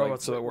fight, or like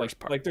Robots are the worst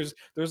part. like there's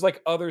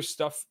like other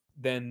stuff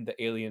than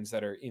the aliens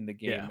that are in the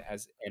Yeah. game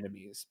as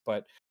enemies.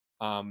 But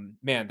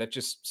man, that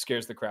just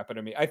scares the crap out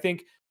of me. I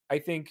think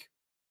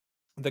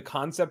the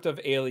concept of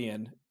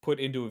Alien put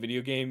into a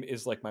video game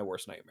is like my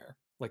worst nightmare.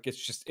 Like it's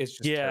just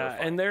Yeah,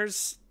 terrifying. and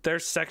there's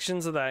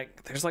sections of that.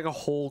 There's like a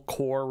whole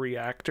core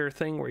reactor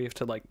thing where you have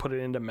to like put it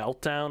into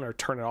meltdown or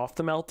turn it off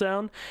the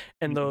meltdown,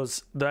 and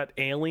that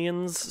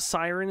aliens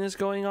siren is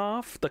going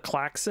off, the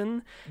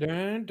klaxon.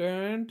 Dun,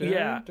 dun, dun,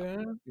 Yeah.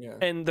 dun. Yeah.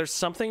 And there's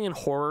something in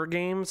horror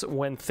games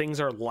when things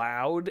are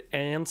loud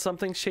and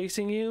something's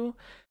chasing you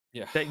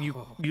Yeah. that you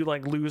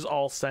like lose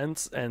all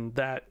sense. And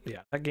that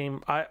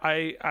game,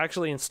 I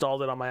actually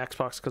installed it on my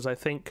Xbox because I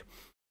think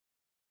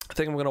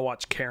I'm gonna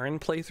watch Karen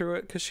play through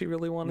it because she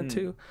really wanted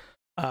to.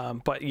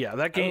 But yeah,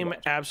 that game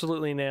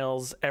absolutely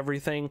nails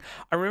everything.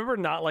 I remember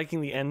not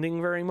liking the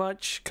ending very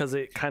much because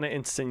it kind of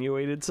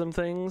insinuated some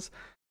things.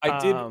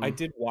 I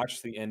did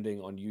watch the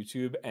ending on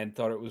YouTube and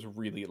thought it was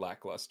really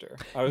lackluster.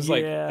 I was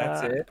like,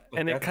 that's it? Like,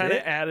 and it kind of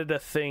added a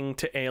thing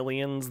to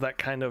aliens that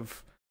kind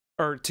of,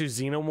 or to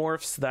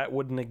xenomorphs that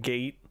would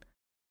negate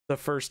the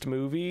first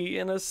movie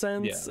in a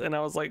sense. Yeah. And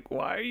I was like,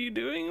 why are you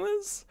doing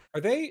this?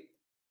 Are they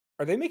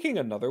making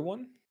another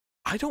one?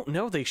 I don't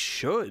know. They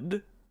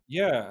should.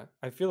 Yeah,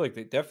 I feel like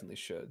they definitely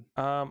should.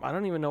 I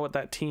don't even know what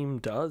that team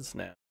does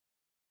now.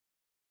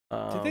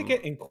 Did they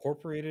get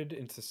incorporated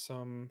into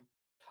some?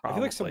 I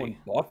feel like someone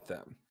bought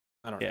them.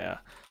 I don't know. Yeah.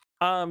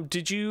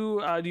 Did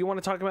you do you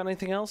want to talk about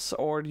anything else,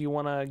 or do you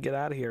want to get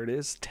out of here? It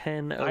is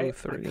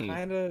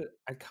 10:03.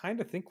 I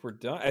kind of think we're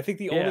done. I think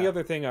the only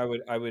other thing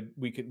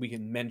we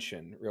can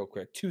mention real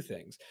quick, two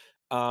things.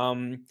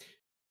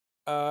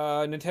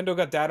 Nintendo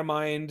got data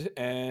mined,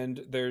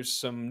 and there's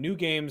some new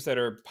games that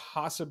are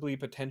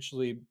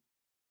potentially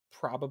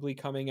probably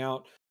coming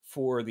out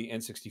for the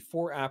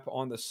N64 app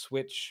on the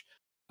Switch,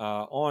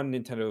 on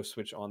Nintendo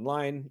Switch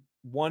Online.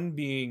 One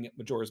being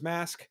Majora's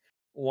Mask,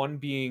 one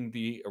being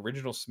the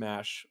original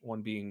Smash,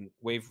 one being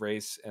Wave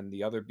Race, and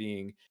the other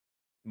being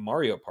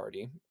Mario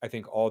Party. I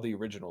think all the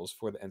originals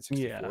for the N64.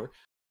 Yeah.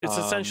 It's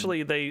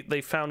essentially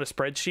they found a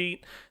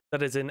spreadsheet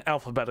that is in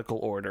alphabetical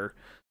order,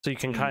 so you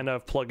can kind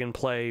of plug and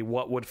play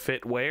what would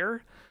fit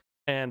where,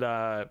 and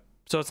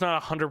so it's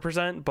not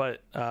 100%,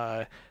 but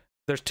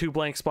there's 2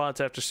 blank spots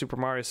after Super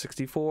Mario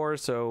 64,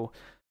 so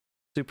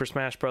Super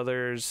Smash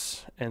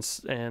Brothers and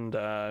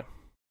something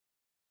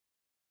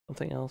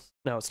else.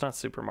 No, it's not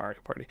Super Mario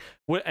Party.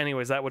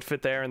 Anyways, that would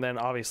fit there, and then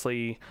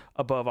obviously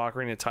above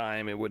Ocarina of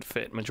Time, it would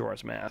fit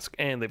Majora's Mask,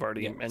 and they've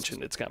already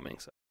mentioned it's coming.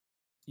 So.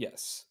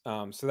 Yes,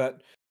 so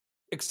that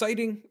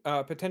exciting,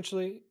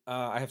 potentially.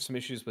 I have some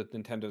issues with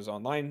Nintendo's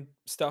online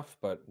stuff,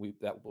 but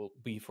that will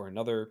be for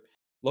another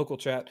local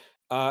chat.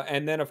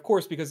 And then, of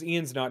course, because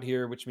Ian's not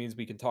here, which means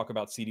we can talk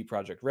about CD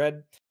Projekt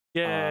Red.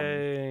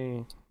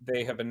 Yay!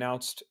 They have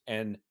announced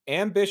an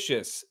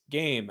ambitious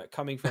game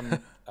coming from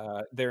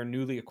their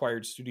newly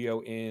acquired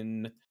studio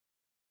in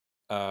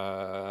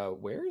I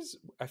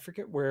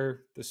forget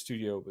where the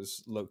studio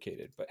was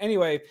located, but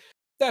anyway,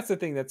 that's the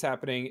thing that's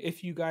happening.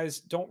 If you guys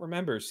don't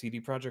remember,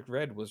 CD Projekt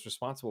Red was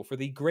responsible for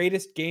the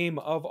greatest game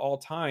of all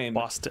time,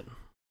 Boston.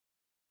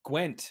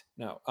 Gwent.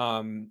 No,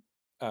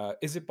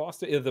 is it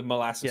Boston? The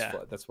Molasses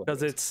Flood. That's what.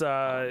 Because it's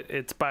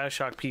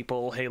BioShock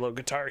people, Halo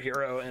Guitar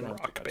Hero, and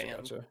Rock Band.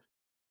 Gotcha.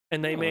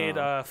 And they made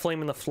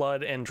Flame in the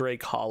Flood and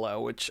Drake Hollow,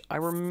 which I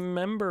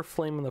remember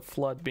Flame in the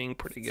Flood being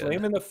pretty good.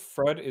 Flame in the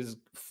Flood is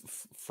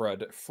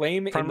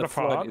Flame in the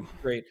Flood is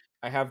great.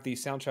 I have the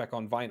soundtrack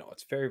on vinyl.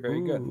 It's very,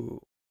 very good.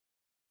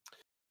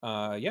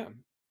 Yeah.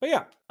 But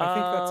yeah, I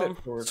think that's it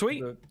for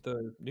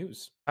the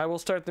news. I will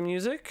start the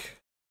music.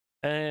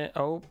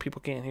 Oh, people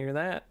can't hear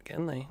that,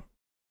 can they? I'm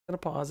gonna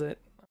pause it.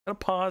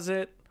 Gotta pause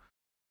it.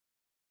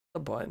 The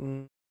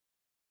button.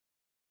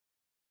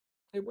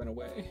 It went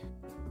away.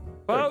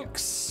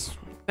 Folks,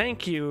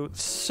 thank you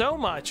so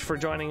much for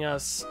joining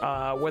us.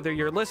 Whether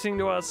you're listening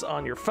to us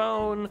on your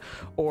phone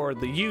or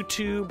the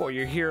YouTube, or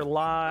you're here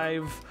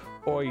live,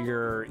 or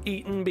you're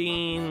eating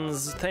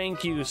beans,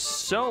 thank you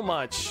so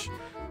much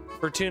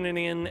for tuning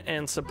in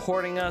and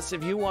supporting us.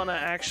 If you want to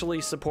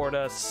actually support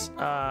us,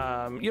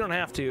 you don't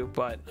have to,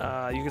 but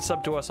you can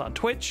sub to us on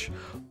Twitch,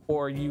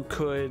 or you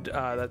could,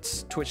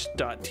 that's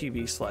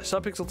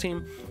twitch.tv/Subpixel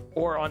Team,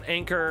 or on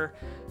Anchor,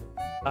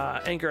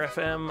 Anchor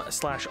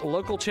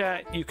FM/local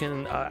chat. You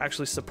can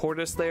actually support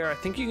us there. I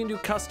think you can do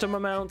custom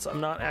amounts.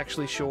 I'm not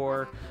actually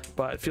sure,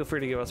 but feel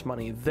free to give us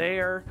money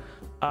there.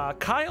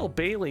 Kyle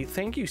Bailey,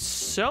 thank you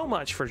so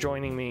much for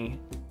joining me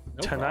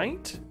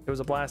tonight. It was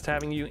a blast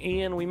having you.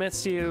 Ian, we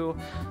missed you.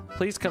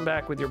 Please come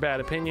back with your bad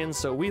opinions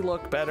so we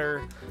look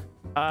better.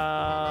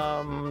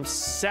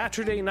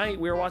 Saturday night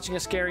we were watching a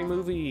scary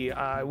movie.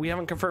 We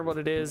haven't confirmed what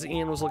it is.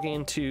 Ian was looking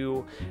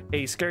into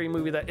a scary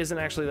movie that isn't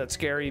actually that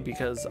scary,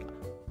 because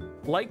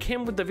like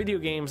him with the video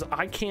games,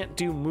 I can't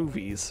do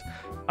movies.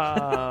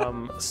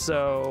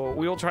 So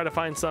we will try to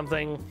find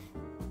something.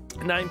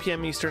 9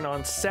 p.m. Eastern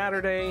on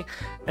Saturday,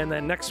 and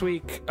then next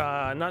week,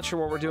 not sure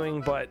what we're doing,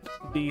 but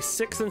the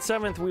 6th and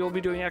 7th we will be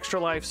doing Extra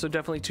Life, so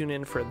definitely tune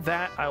in for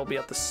that. I will be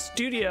at the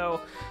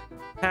studio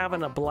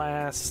having a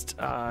blast,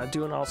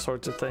 doing all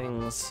sorts of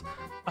things.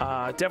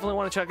 Definitely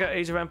want to check out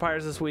Age of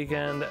Empires this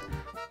weekend,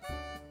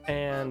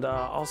 and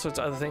all sorts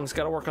of other things.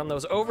 Got to work on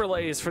those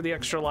overlays for the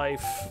Extra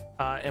Life,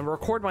 and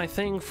record my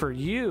thing for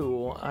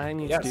you. I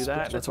need to do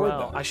that as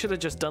well. I should have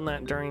just done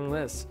that during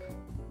this.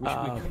 We could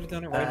have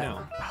done it right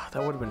now.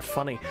 That would have been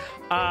funny.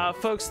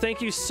 Folks,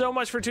 thank you so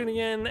much for tuning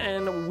in,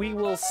 and we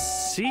will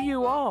see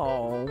you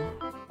all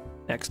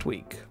next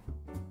week.